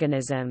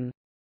paganism.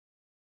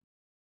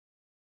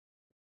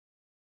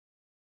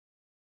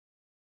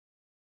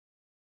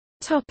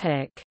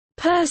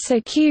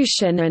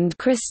 Persecution and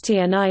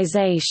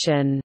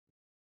Christianization.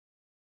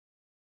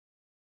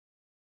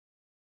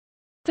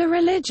 The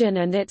religion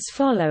and its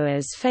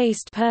followers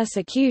faced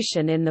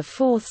persecution in the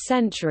 4th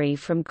century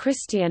from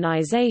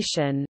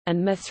Christianization,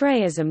 and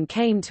Mithraism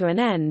came to an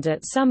end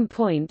at some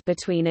point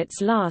between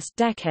its last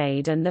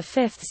decade and the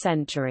 5th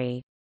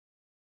century.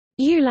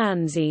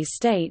 Ulansey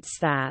states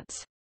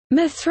that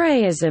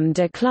Mithraism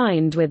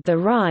declined with the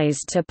rise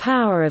to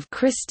power of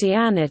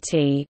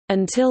Christianity,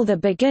 until the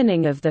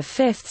beginning of the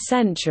 5th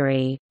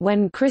century,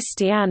 when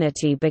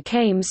Christianity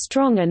became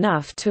strong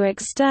enough to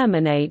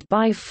exterminate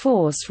by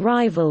force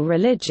rival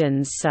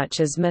religions such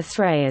as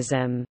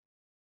Mithraism.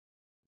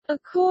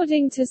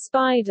 According to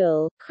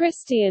Speidel,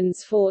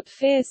 Christians fought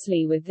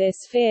fiercely with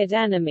this feared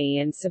enemy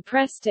and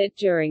suppressed it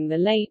during the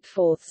late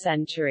 4th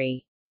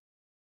century.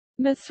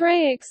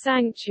 Mithraic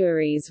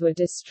sanctuaries were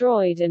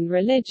destroyed and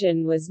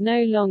religion was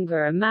no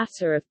longer a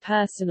matter of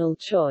personal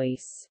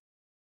choice.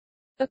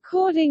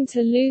 According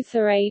to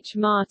Luther H.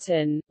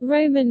 Martin,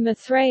 Roman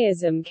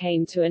Mithraism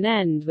came to an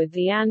end with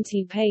the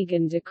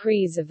anti-pagan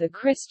decrees of the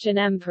Christian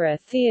Emperor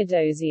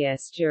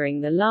Theodosius during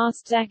the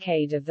last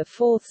decade of the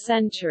 4th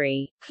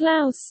century.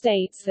 Klaus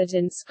states that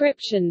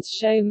inscriptions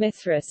show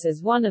Mithras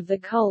as one of the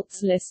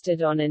cults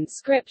listed on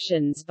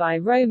inscriptions by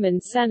Roman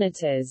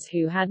senators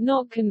who had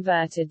not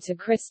converted to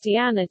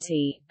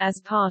Christianity, as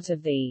part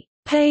of the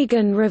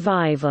pagan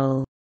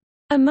revival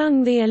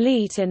among the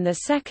elite in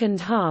the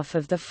second half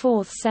of the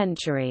 4th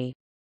century.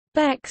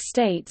 Beck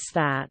states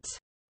that,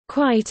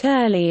 "Quite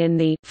early in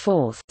the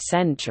 4th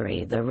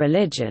century the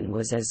religion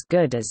was as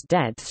good as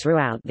dead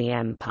throughout the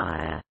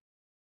empire."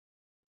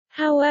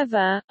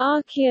 However,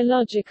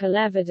 archaeological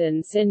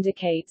evidence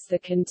indicates the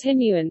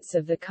continuance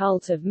of the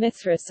cult of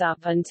Mithras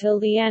up until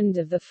the end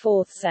of the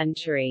 4th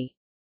century.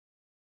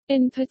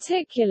 In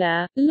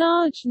particular,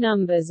 large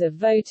numbers of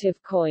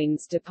votive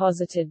coins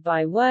deposited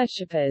by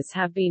worshippers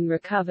have been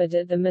recovered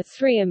at the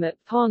Mithraeum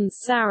at Pons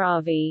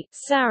Saravi,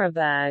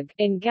 Sarreburg,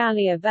 in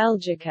Gallia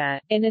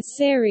Belgica, in a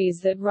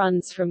series that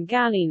runs from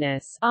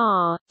Gallienus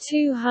r.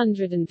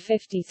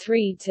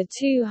 253 to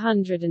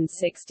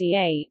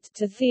 268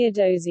 to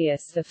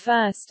Theodosius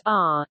I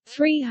r.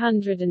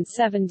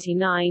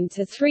 379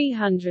 to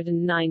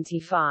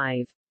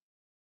 395.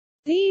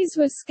 These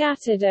were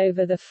scattered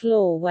over the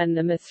floor when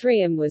the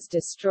Mithraeum was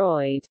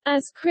destroyed,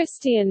 as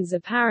Christians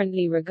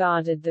apparently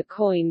regarded the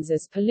coins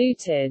as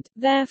polluted,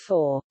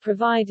 therefore,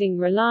 providing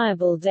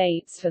reliable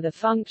dates for the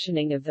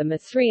functioning of the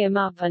Mithraeum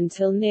up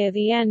until near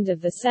the end of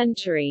the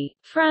century.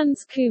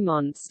 Franz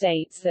Cumont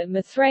states that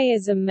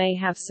Mithraism may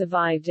have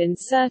survived in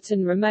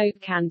certain remote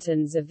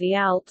cantons of the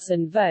Alps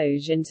and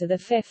Vosges into the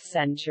 5th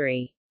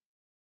century.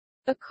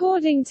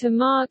 According to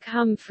Mark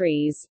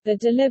Humphreys, the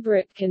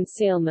deliberate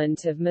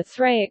concealment of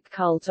Mithraic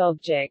cult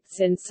objects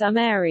in some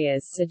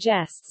areas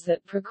suggests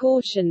that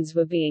precautions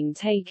were being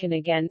taken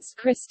against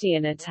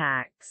Christian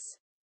attacks.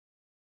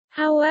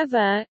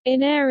 However,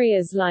 in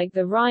areas like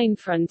the Rhine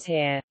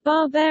frontier,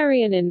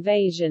 barbarian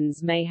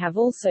invasions may have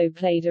also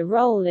played a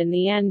role in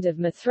the end of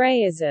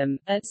Mithraism.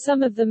 At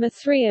some of the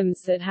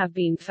Mithraeums that have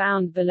been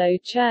found below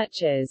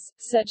churches,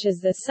 such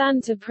as the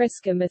Santa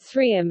Prisca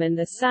Mithraeum and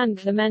the San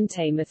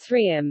Clemente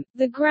Mithraeum,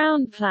 the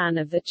ground plan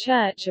of the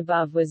church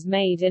above was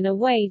made in a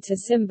way to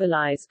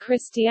symbolize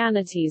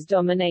Christianity's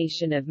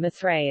domination of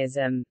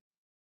Mithraism.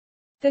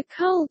 The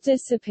cult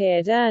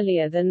disappeared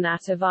earlier than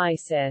that of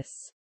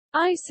Isis.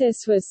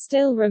 Isis was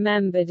still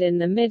remembered in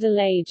the Middle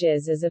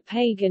Ages as a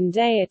pagan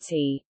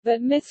deity,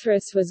 but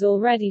Mithras was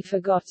already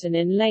forgotten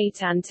in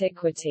late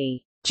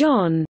antiquity.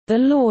 John, the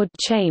Lord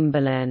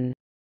Chamberlain,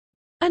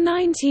 a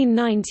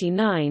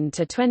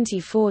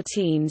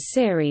 1999–2014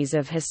 series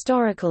of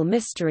historical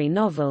mystery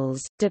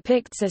novels,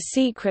 depicts a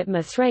secret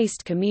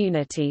Mithraist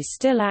community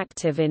still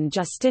active in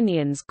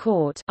Justinian's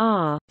court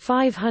r.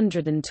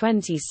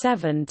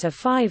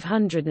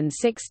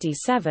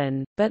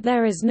 527–567, but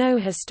there is no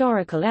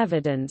historical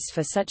evidence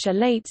for such a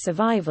late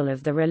survival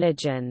of the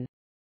religion.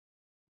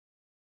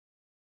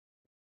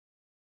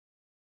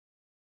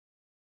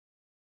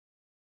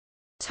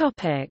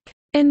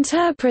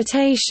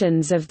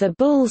 Interpretations of the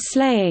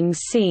bull-slaying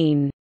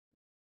scene.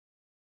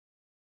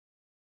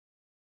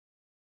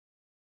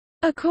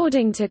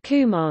 According to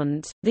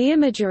Cumont, the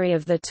imagery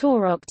of the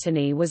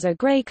tauroctony was a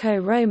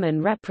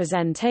Greco-Roman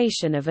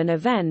representation of an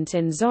event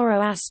in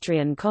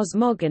Zoroastrian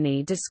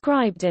cosmogony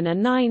described in a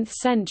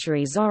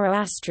 9th-century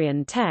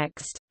Zoroastrian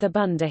text, the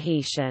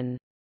Bundahishn.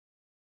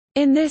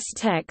 In this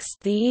text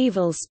the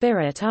evil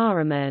spirit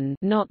Ahriman,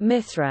 not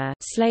Mithra,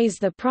 slays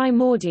the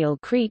primordial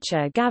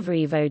creature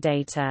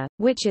Gavrivodata,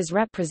 which is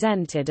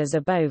represented as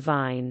a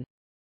bovine.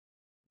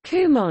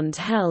 Cumont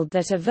held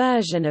that a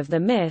version of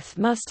the myth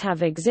must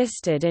have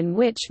existed in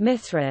which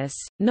Mithras,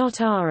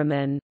 not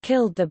Ahriman,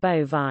 killed the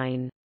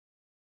bovine.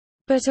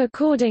 But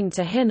according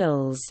to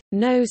Hinels,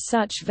 no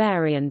such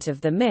variant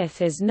of the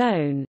myth is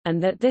known,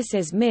 and that this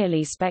is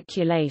merely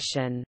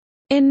speculation.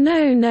 In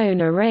no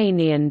known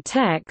Iranian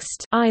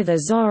text, either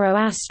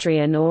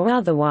Zoroastrian or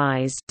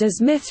otherwise, does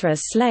Mithra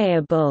slay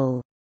a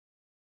bull.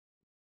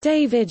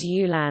 David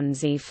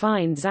Ulansey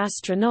finds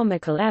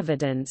astronomical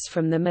evidence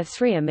from the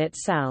Mithraeum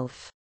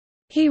itself.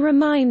 He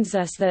reminds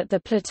us that the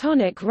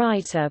Platonic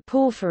writer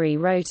Porphyry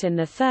wrote in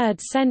the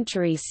 3rd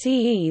century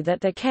CE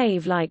that the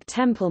cave-like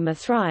temple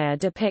Mithraea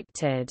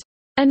depicted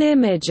an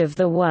image of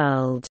the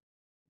world,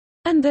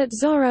 and that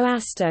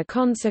Zoroaster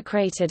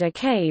consecrated a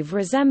cave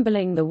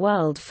resembling the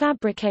world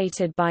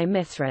fabricated by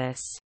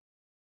Mithras.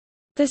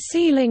 The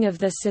ceiling of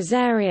the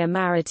Caesarea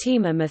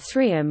Maritima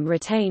Mithraeum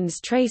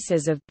retains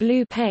traces of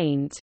blue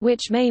paint,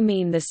 which may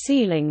mean the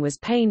ceiling was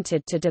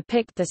painted to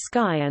depict the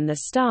sky and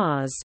the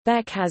stars.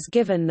 Beck has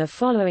given the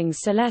following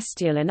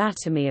celestial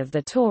anatomy of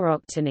the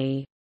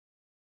tauroctony.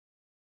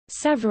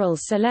 Several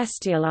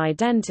celestial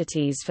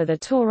identities for the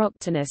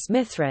tauroctonous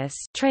Mithras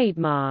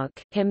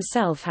trademark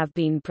himself have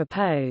been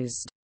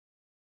proposed.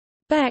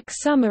 Beck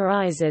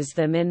summarizes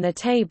them in the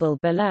table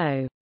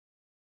below.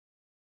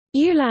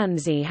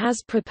 Ulansey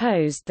has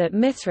proposed that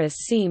Mithras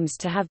seems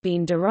to have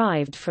been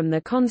derived from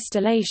the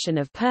constellation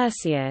of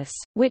Perseus,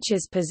 which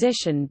is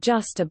positioned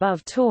just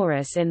above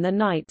Taurus in the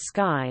night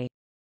sky.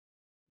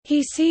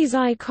 He sees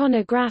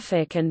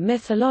iconographic and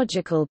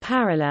mythological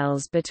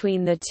parallels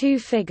between the two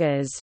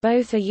figures,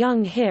 both are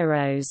young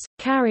heroes,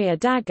 carry a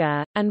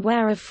dagger, and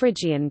wear a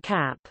Phrygian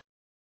cap.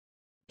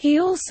 He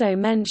also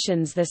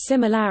mentions the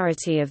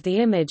similarity of the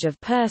image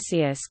of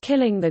Perseus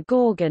killing the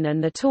Gorgon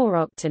and the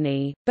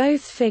Tauroctony,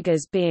 both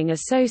figures being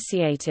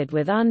associated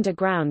with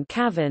underground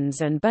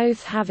caverns and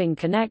both having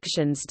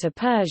connections to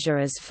Persia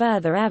as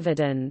further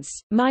evidence.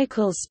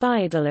 Michael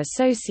Speidel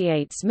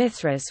associates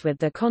Mithras with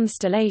the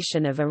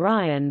constellation of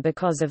Orion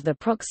because of the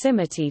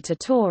proximity to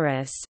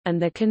Taurus,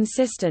 and the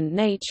consistent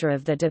nature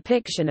of the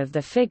depiction of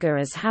the figure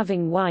as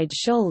having wide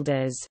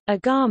shoulders, a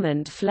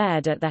garment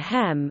flared at the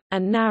hem,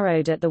 and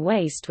narrowed at the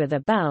waist with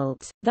a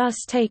belt,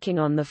 thus taking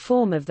on the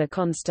form of the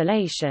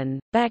constellation.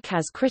 Beck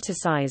has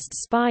criticized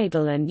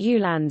Speidel and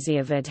Ulansey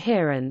of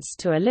adherence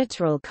to a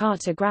literal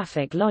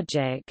cartographic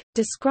logic,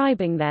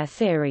 describing their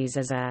theories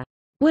as a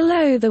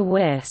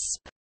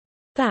will-o'-the-wisp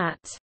that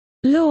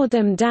lured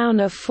them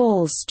down a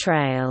false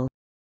trail.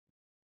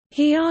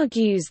 He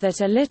argues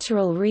that a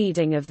literal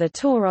reading of the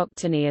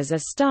Tauroctony as a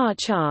star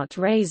chart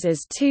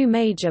raises two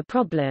major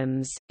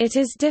problems. It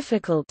is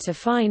difficult to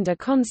find a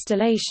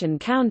constellation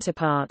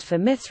counterpart for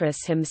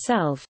Mithras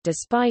himself,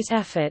 despite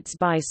efforts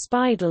by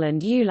Speidel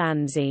and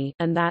Ulansey,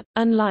 and that,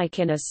 unlike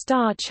in a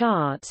star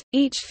chart,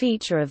 each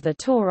feature of the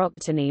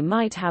Tauroctony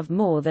might have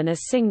more than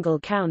a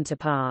single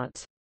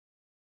counterpart.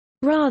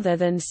 Rather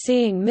than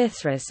seeing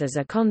Mithras as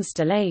a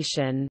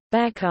constellation,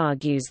 Beck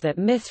argues that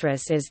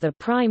Mithras is the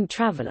prime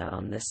traveler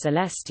on the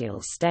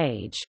celestial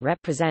stage,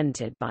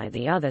 represented by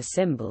the other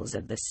symbols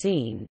of the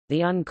scene,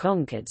 the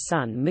unconquered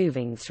sun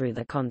moving through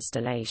the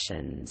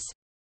constellations.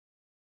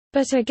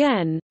 But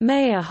again,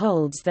 Mayer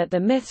holds that the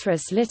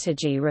Mithras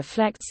liturgy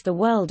reflects the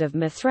world of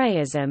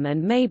Mithraism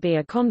and may be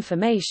a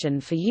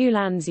confirmation for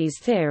Ulansey's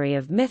theory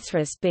of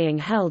Mithras being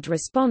held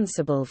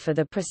responsible for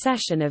the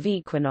precession of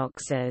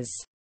equinoxes.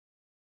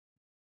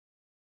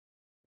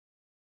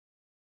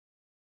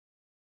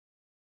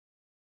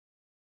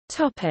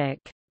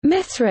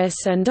 Mithras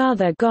and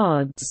other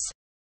gods.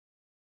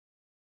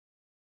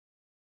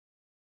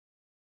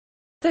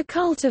 The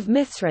cult of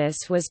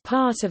Mithras was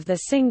part of the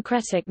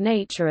syncretic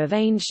nature of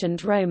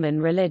ancient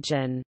Roman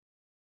religion.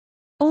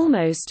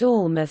 Almost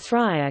all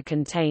Mithraea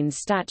contain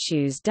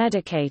statues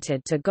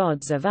dedicated to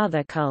gods of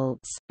other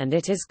cults, and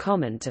it is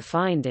common to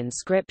find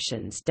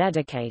inscriptions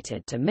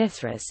dedicated to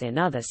Mithras in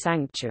other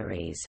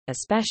sanctuaries,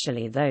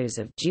 especially those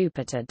of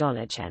Jupiter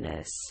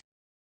Dolichenes.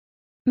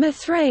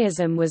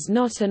 Mithraism was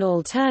not an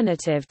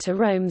alternative to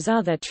Rome's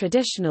other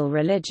traditional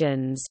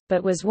religions,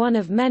 but was one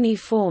of many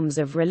forms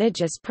of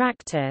religious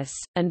practice,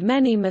 and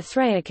many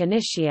Mithraic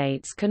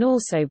initiates can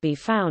also be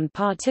found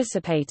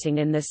participating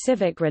in the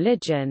civic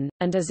religion,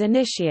 and as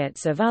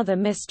initiates of other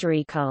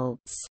mystery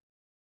cults.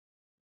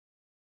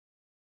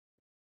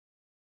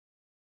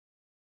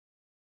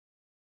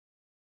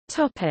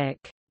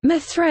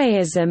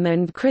 Mithraism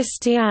and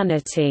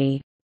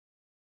Christianity.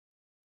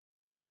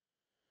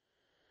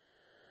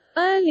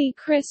 Early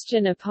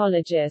Christian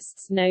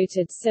apologists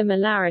noted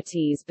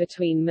similarities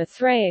between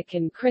Mithraic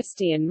and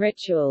Christian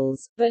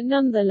rituals, but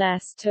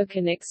nonetheless took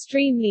an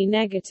extremely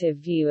negative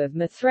view of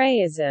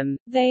Mithraism.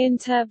 They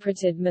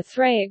interpreted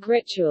Mithraic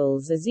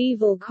rituals as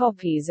evil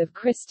copies of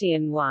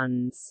Christian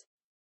ones.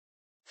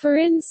 For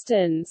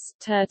instance,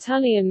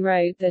 Tertullian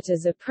wrote that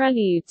as a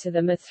prelude to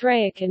the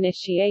Mithraic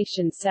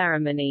initiation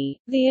ceremony,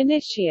 the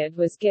initiate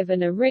was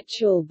given a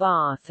ritual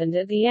bath and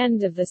at the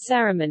end of the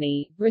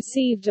ceremony,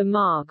 received a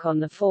mark on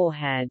the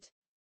forehead.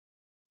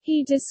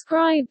 He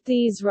described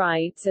these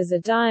rites as a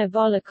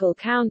diabolical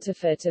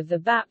counterfeit of the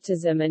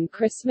baptism and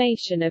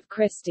chrismation of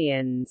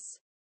Christians.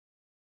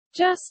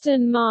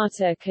 Justin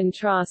Martyr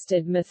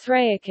contrasted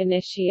Mithraic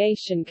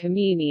initiation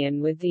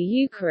communion with the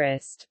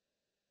Eucharist.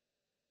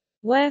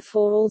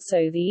 Wherefore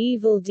also the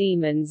evil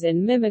demons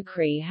in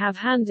mimicry have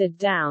handed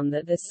down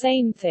that the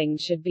same thing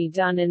should be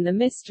done in the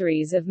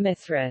mysteries of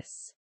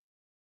Mithras.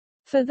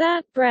 For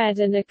that bread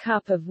and a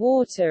cup of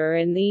water are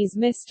in these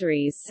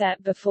mysteries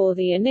set before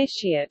the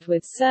initiate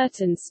with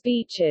certain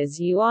speeches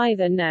you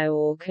either know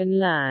or can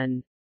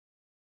learn.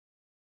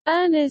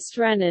 Ernest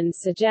Renan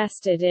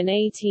suggested in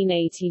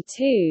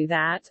 1882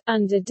 that,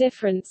 under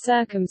different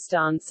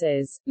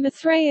circumstances,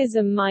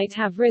 Mithraism might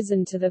have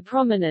risen to the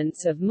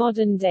prominence of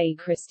modern-day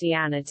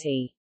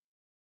Christianity.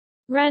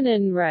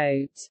 Renan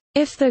wrote,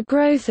 "If the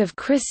growth of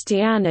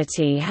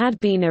Christianity had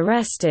been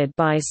arrested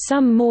by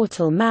some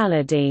mortal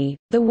malady,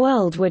 the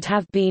world would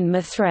have been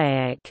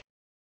Mithraic."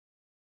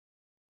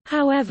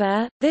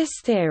 However, this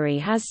theory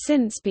has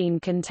since been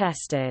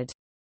contested.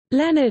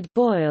 Leonard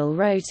Boyle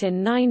wrote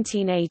in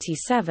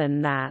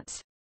 1987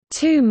 that,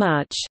 "Too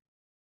much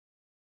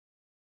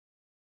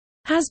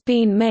has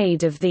been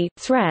made of the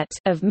threat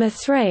of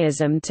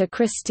Mithraism to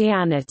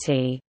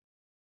Christianity,"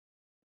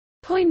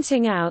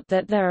 pointing out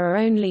that there are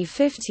only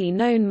 50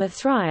 known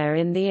Mithraea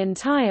in the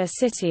entire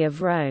city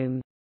of Rome.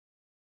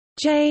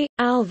 J.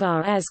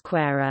 Alvar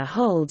Esquerra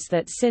holds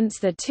that since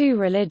the two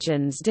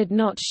religions did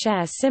not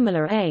share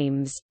similar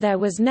aims, there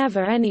was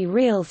never any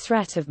real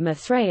threat of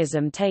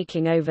Mithraism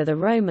taking over the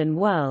Roman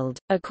world.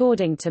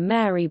 According to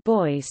Mary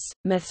Boyce,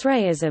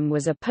 Mithraism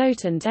was a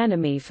potent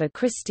enemy for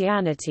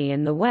Christianity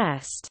in the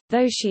West,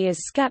 though she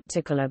is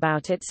skeptical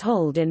about its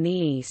hold in the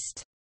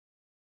East.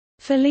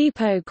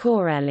 Filippo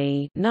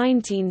Corelli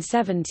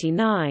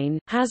 1979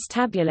 has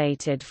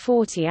tabulated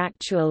 40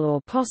 actual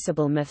or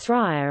possible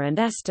Mithraea and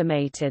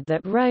estimated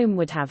that Rome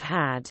would have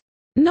had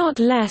not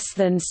less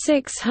than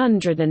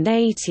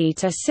 680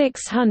 to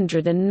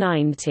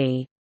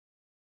 690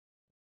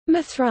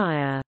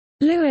 Mithraea.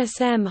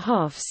 Louis M.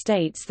 Hoff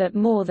states that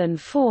more than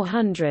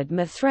 400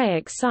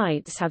 Mithraic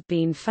sites have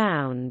been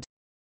found.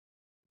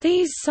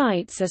 These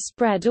sites are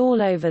spread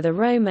all over the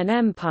Roman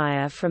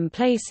Empire from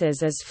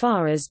places as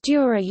far as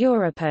Dura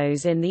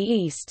Europos in the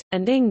east,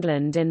 and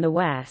England in the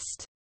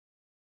west.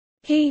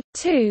 He,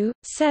 too,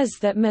 says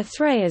that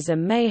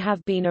Mithraism may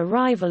have been a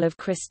rival of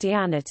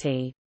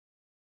Christianity.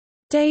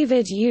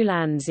 David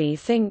Ulansey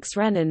thinks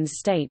Renan's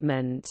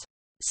statement,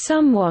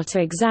 "somewhat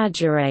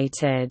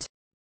exaggerated,"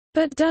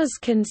 but does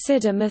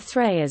consider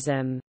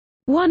Mithraism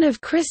one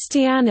of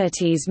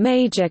Christianity's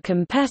major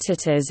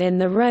competitors in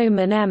the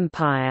Roman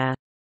Empire.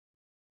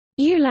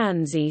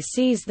 Ulansey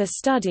sees the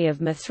study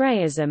of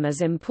Mithraism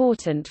as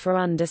important for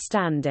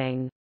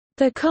understanding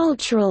the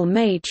cultural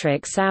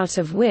matrix out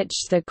of which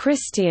the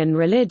Christian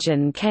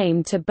religion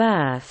came to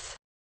birth.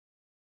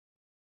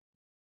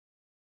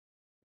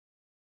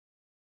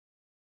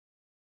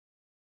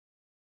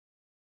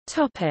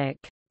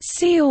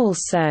 See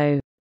also: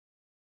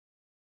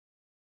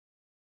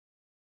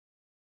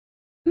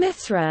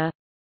 Mithra,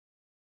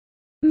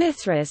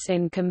 Mithras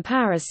in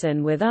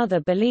comparison with other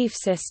belief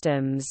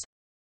systems,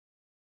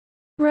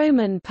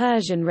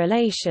 Roman-Persian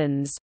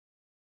relations,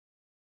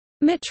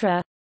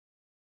 Mitra,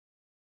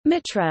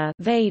 Mitra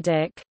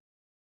Vedic,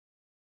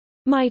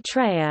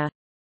 Maitreya,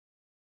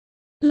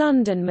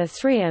 London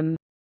Mithraeum,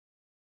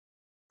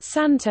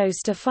 Santo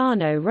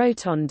Stefano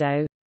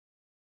Rotondo,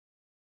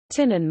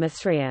 Tinon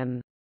Mithraeum.